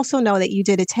I also know that you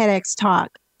did a TEDx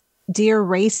talk, Dear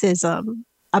Racism,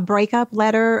 a breakup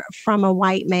letter from a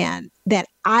white man, that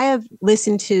I have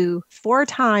listened to 4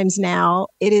 times now.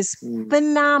 It is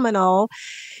phenomenal.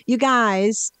 You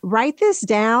guys, write this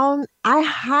down. I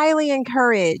highly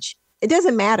encourage, it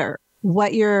doesn't matter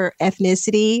what your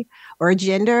ethnicity or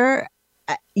gender,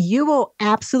 you will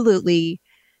absolutely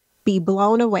be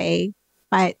blown away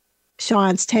by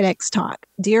Sean's TEDx talk,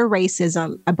 Dear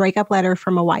Racism, a breakup letter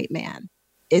from a white man.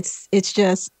 It's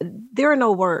just, there are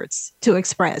no words to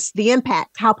express the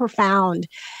impact, how profound,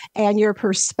 and your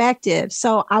perspective.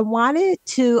 So I wanted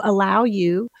to allow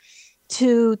you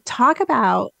to talk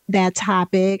about that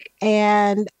topic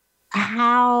and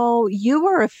how you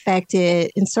were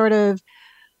affected and sort of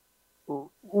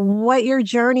what your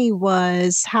journey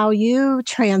was, how you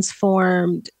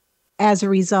transformed as a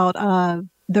result of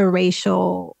the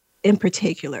racial, in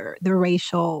particular, the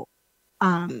racial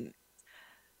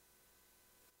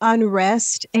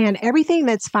unrest and everything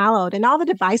that's followed, and all the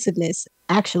divisiveness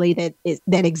actually that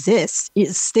exists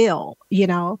is still, in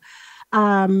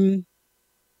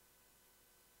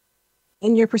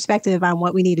your perspective on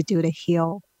what we need to do to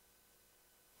heal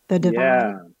the divide.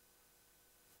 Yeah.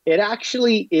 It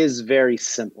actually is very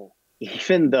simple,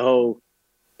 even though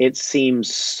it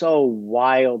seems so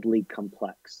wildly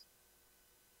complex.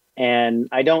 And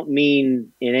I don't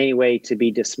mean in any way to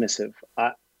be dismissive.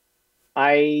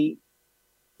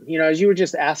 As you were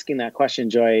just asking that question,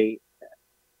 Joy,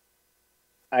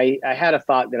 I had a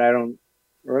thought that I don't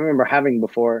remember having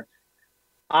before.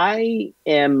 I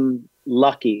am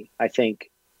lucky, I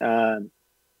think,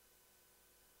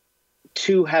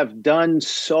 to have done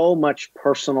so much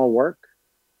personal work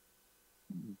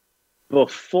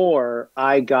before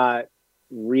I got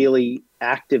really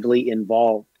actively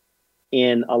involved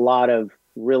in a lot of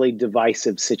really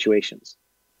divisive situations.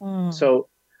 So,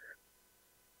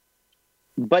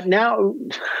 but now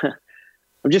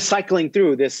I'm just cycling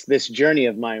through this journey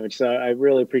of mine, which I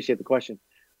really appreciate the question.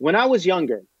 When I was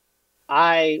younger,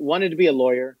 I wanted to be a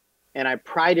lawyer, and I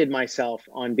prided myself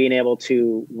on being able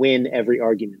to win every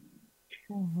argument.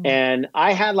 And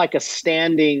I had like a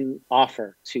standing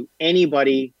offer to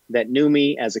anybody that knew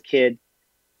me as a kid.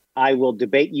 I will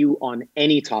debate you on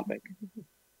any topic.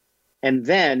 And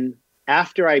then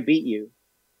after I beat you,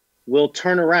 we'll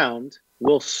turn around,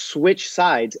 we'll switch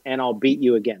sides, and I'll beat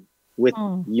you again with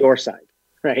your side,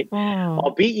 right?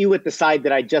 I'll beat you with the side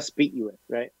that I just beat you with,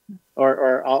 right?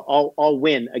 Or I'll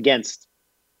win against.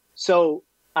 So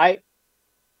I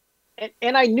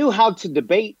knew how to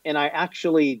debate, and I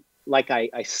actually,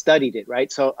 I studied it,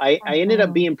 right? So I ended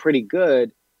up being pretty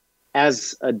good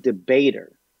as a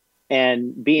debater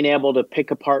and being able to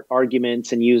pick apart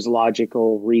arguments and use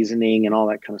logical reasoning and all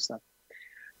that kind of stuff.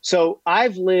 So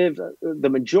I've lived the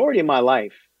majority of my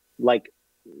life,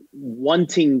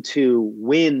 wanting to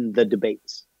win the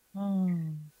debates.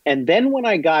 And then when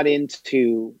I got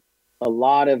into a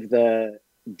lot of the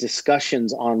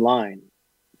discussions online,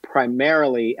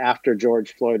 primarily after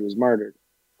George Floyd was murdered,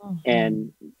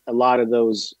 and a lot of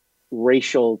those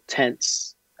racial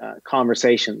tense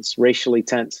conversations, racially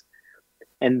tense.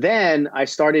 And then I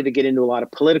started to get into a lot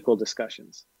of political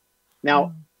discussions.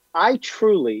 Now, I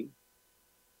truly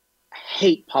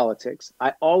hate politics.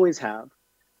 I always have.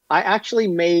 I actually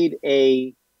made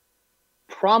a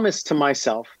promise to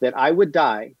myself that I would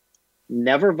die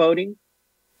never voting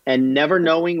and never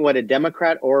knowing what a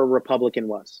Democrat or a Republican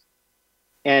was.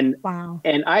 And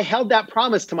and I held that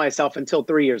promise to myself until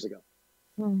 3 years ago.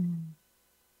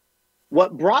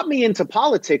 What brought me into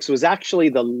politics was actually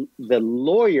the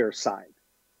lawyer side.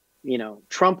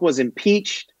 Trump was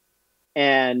impeached,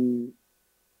 and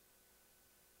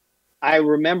I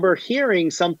remember hearing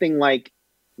something like,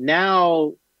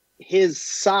 now his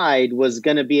side was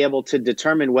going to be able to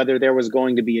determine whether there was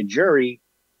going to be a jury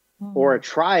or a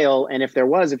trial, and if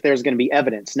there's going to be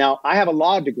evidence. Now, I have a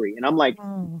law degree, and I'm like,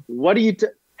 what do you?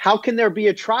 How can there be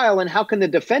a trial, and how can the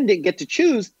defendant get to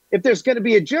choose if there's going to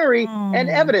be a jury and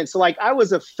evidence? So, like, I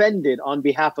was offended on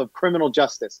behalf of criminal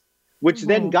justice, which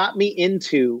then got me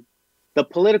into the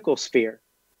political sphere.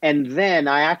 And then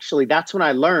that's when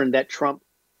I learned that Trump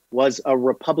was a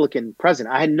Republican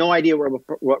president. I had no idea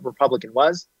what Republican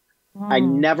was. I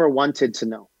never wanted to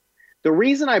know. The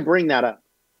reason I bring that up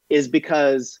is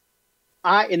because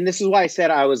and this is why I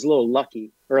said I was a little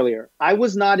lucky earlier. I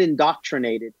was not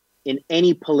indoctrinated in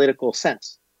any political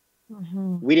sense.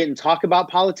 We didn't talk about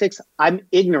politics. I'm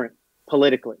ignorant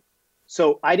politically.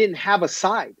 So I didn't have a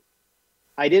side.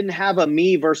 I didn't have a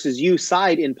me versus you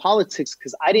side in politics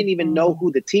because I didn't even know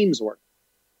who the teams were.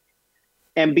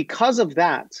 And because of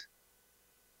that,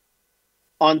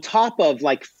 on top of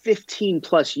like 15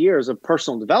 plus years of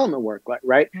personal development work,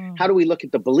 right? How do we look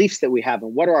at the beliefs that we have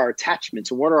and what are our attachments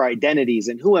and what are our identities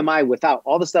and who am I without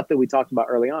all the stuff that we talked about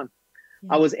early on?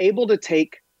 I was able to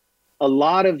take a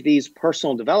lot of these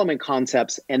personal development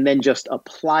concepts and then just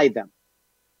apply them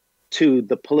to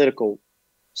the political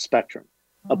spectrum,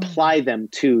 apply them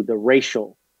to the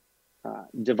racial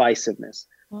divisiveness,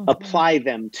 apply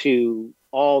them to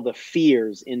all the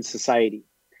fears in society.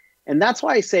 And that's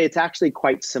why I say it's actually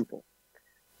quite simple.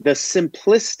 The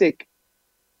simplistic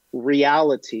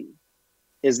reality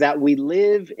is that we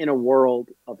live in a world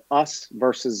of us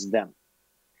versus them.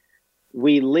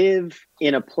 We live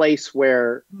in a place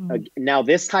where, now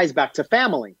this ties back to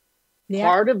family. Yeah.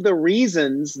 Part of the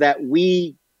reasons that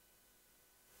we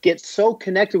get so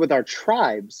connected with our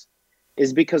tribes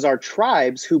is because our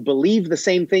tribes who believe the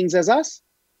same things as us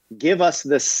give us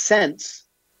the sense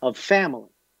of family.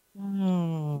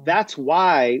 That's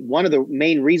why one of the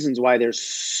main reasons why there's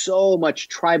so much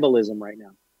tribalism right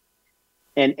now.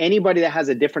 And anybody that has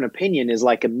a different opinion is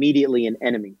like immediately an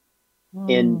enemy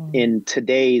in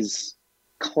today's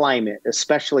climate,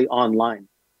 especially online.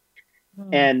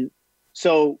 And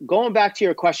so going back to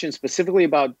your question specifically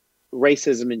about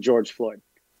racism and George Floyd,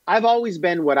 I've always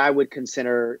been what I would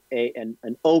consider an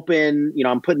open,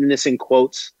 I'm putting this in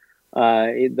quotes.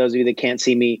 Those of you that can't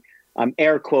see me, I'm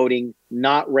air quoting,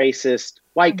 not racist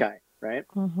white guy, right?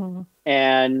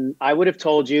 And I would have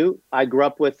told you, I grew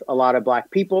up with a lot of Black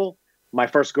people. My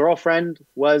first girlfriend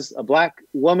was a Black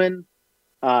woman.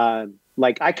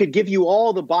 Like I could give you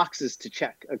all the boxes to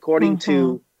check according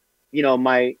to,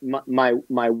 my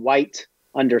white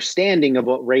understanding of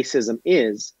what racism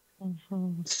is,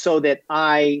 so that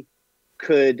I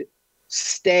could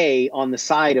stay on the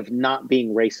side of not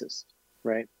being racist,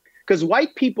 right? Because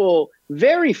white people,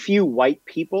 very few white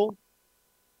people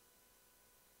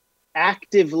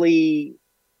actively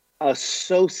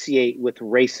associate with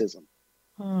racism.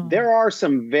 There are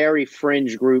some very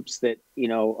fringe groups that,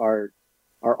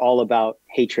 are all about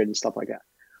hatred and stuff like that.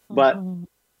 But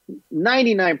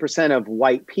 99% of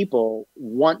white people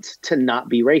want to not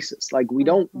be racist. Like we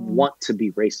don't want to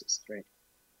be racist, right?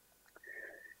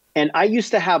 And I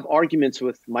used to have arguments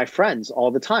with my friends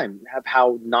all the time, have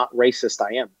how not racist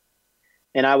I am.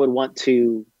 And I would want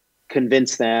to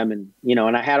convince them and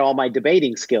I had all my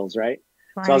debating skills, right?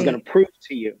 So I was going to prove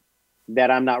to you that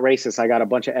I'm not racist. I got a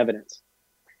bunch of evidence.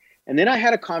 And then I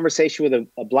had a conversation with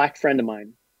a Black friend of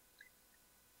mine.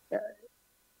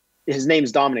 His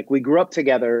name's Dominic. We grew up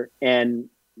together and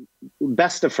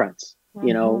best of friends,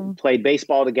 played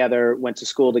baseball together, went to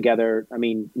school together. I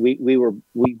mean, we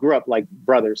grew up like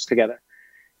brothers together.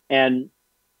 And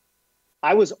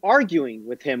I was arguing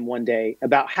with him one day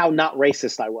about how not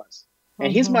racist I was.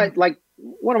 And he's one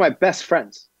of my best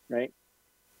friends, right?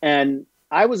 And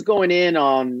I was going in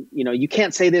on, you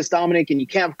can't say this, Dominic, and you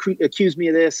can't accuse me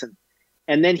of this.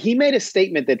 And then he made a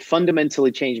statement that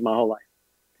fundamentally changed my whole life.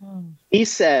 He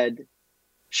said,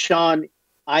 Sean,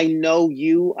 I know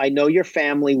you, I know your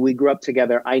family, we grew up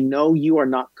together. I know you are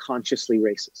not consciously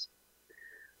racist,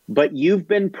 but you've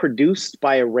been produced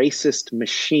by a racist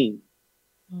machine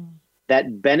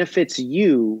that benefits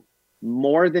you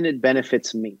more than it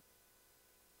benefits me.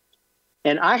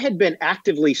 And I had been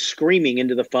actively screaming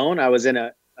into the phone. I was in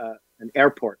an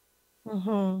airport.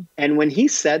 And when he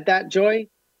said that, Joy,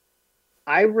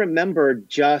 I remember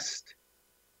just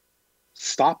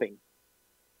stopping.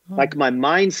 Like my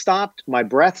mind stopped, my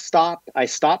breath stopped, I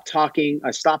stopped talking,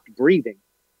 I stopped breathing.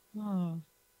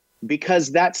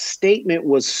 Because that statement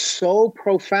was so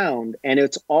profound, and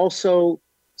it's also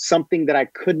something that I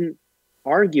couldn't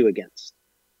argue against.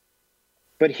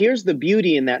 But here's the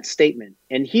beauty in that statement.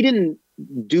 And he didn't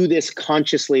do this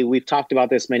consciously. We've talked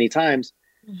about this many times.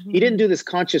 He didn't do this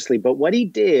consciously, but what he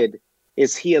did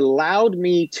is he allowed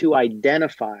me to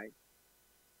identify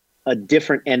a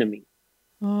different enemy.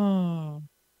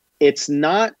 It's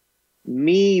not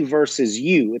me versus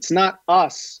you. It's not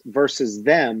us versus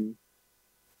them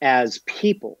as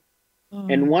people.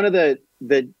 And one of the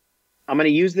I'm going to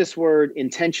use this word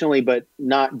intentionally, but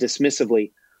not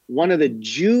dismissively. One of the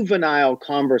juvenile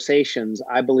conversations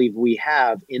I believe we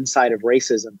have inside of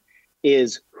racism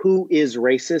is who is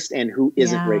racist and who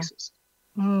isn't racist.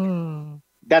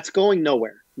 That's going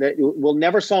nowhere. We'll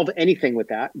never solve anything with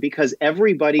that, because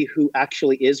everybody who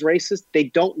actually is racist, they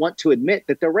don't want to admit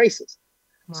that they're racist.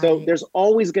 Right. So there's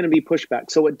always going to be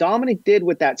pushback. So what Dominic did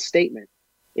with that statement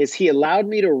is he allowed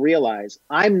me to realize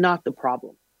I'm not the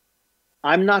problem.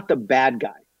 I'm not the bad guy.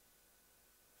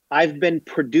 I've been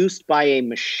produced by a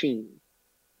machine,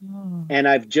 and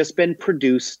I've just been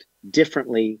produced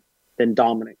differently than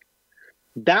Dominic.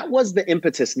 That was the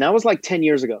impetus. And that was like 10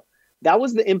 years ago. That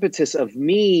was the impetus of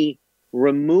me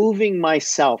removing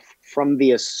myself from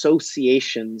the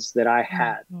associations that I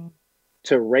had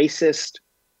to racist,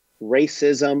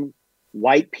 racism,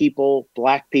 white people,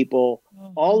 black people,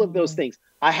 all of those things.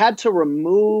 I had to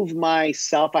remove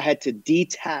myself. I had to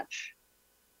detach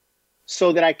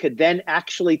so that I could then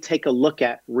actually take a look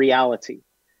at reality,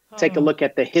 take a look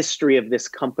at the history of this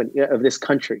company, of this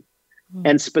country,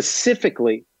 and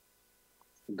specifically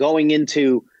going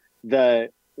into the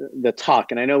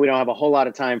talk. And I know we don't have a whole lot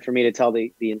of time for me to tell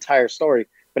the entire story,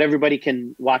 but everybody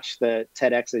can watch the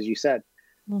TEDx, as you said.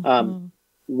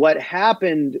 What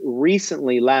happened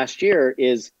recently last year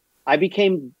is I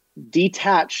became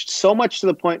detached so much to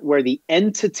the point where the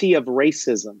entity of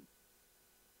racism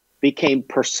became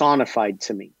personified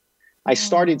to me. I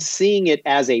started seeing it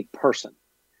as a person.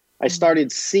 I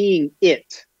started seeing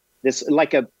it, this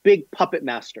like a big puppet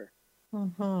master.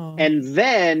 And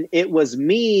then it was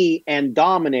me and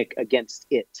Dominic against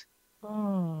it.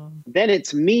 Then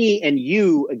it's me and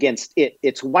you against it.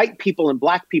 It's white people and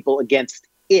black people against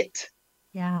it.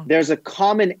 Yeah. There's a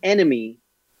common enemy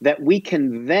that we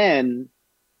can then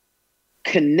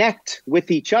connect with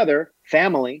each other,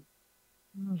 family,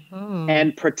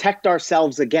 and protect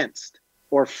ourselves against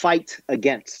or fight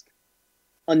against.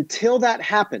 Until that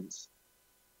happens,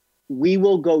 we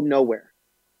will go nowhere.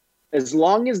 As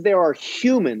long as there are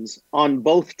humans on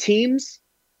both teams,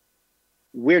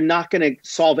 we're not going to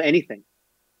solve anything,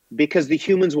 because the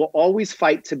humans will always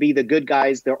fight to be the good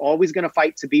guys. They're always going to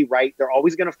fight to be right. They're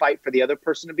always going to fight for the other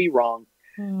person to be wrong.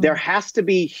 There has to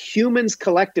be humans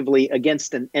collectively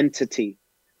against an entity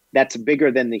that's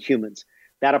bigger than the humans.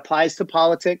 That applies to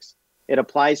politics. It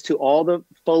applies to all the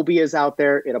phobias out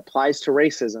there. It applies to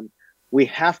racism. We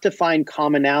have to find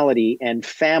commonality and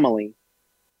family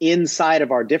inside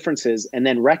of our differences, and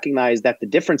then recognize that the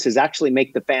differences actually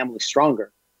make the family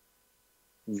stronger.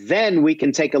 Then we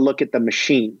can take a look at the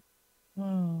machine.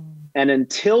 And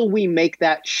until we make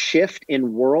that shift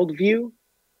in worldview,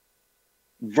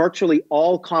 virtually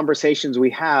all conversations we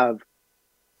have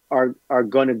are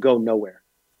going to go nowhere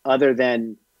other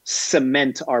than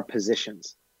cement our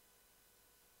positions.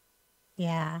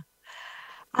 Yeah.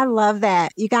 I love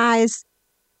that. You guys,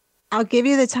 I'll give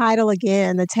you the title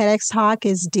again. The TEDx talk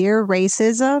is Dear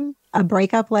Racism, a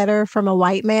breakup letter from a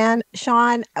white man.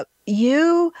 Sean,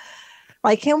 can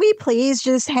we please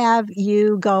just have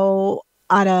you go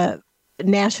on a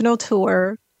national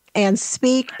tour and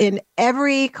speak in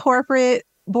every corporate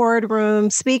boardroom,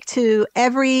 speak to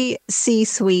every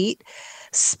C-suite,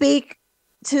 speak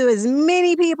to as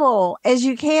many people as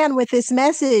you can with this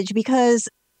message, because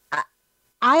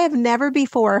I have never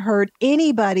before heard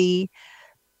anybody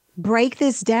break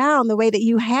this down the way that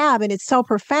you have. And it's so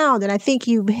profound. And I think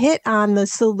you've hit on the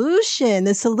solution.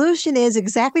 The solution is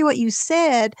exactly what you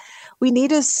said. We need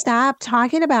to stop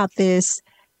talking about this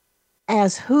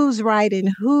as who's right and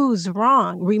who's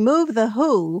wrong. Remove the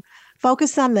who,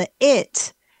 focus on the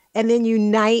it, and then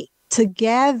unite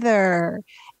together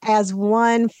as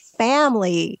one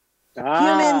family.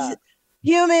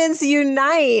 Humans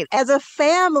unite as a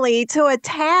family to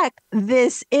attack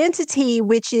this entity,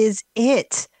 which is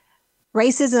it.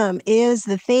 Racism is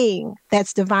the thing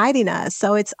that's dividing us.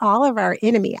 So it's all of our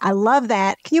enemy. I love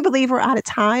that. Can you believe we're out of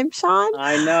time, Sean?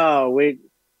 I know.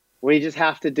 We just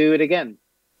have to do it again.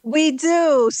 We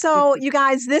do. So you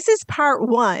guys, this is part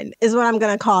 1 is what I'm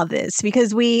going to call this,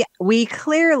 because we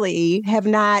clearly have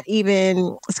not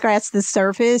even scratched the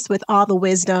surface with all the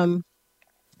wisdom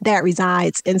that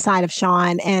resides inside of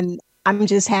Sean. And I'm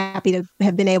just happy to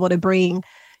have been able to bring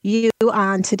you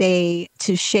on today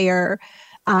to share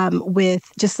with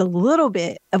just a little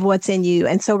bit of what's in you.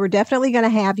 And so we're definitely going to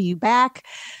have you back.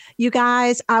 You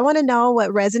guys, I want to know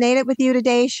what resonated with you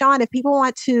today. Sean, if people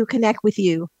want to connect with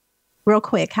you, real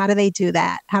quick, how do they do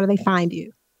that? How do they find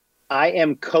you? I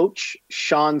am Coach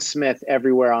Sean Smith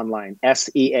everywhere online.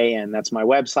 SEAN. That's my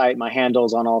website, my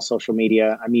handles on all social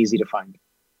media. I'm easy to find.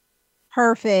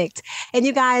 Perfect. And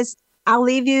you guys, I'll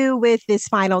leave you with this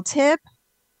final tip.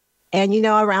 And you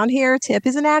know, around here, TIP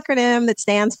is an acronym that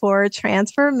stands for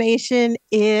Transformation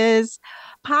is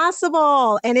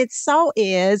Possible. And it so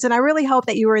is. And I really hope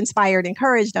that you were inspired,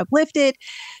 encouraged, uplifted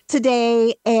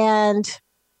today. And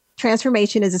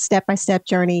transformation is a step-by-step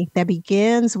journey that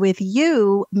begins with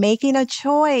you making a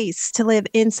choice to live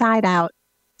inside out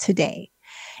today.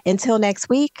 Until next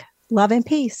week, love and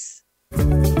peace.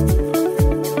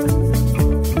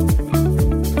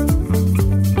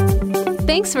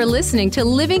 Thanks for listening to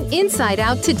Living Inside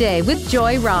Out Today with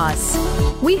Joy Ross.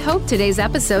 We hope today's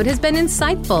episode has been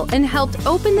insightful and helped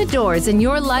open the doors in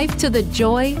your life to the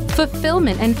joy,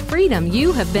 fulfillment, and freedom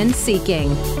you have been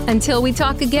seeking. Until we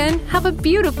talk again, have a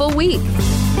beautiful week.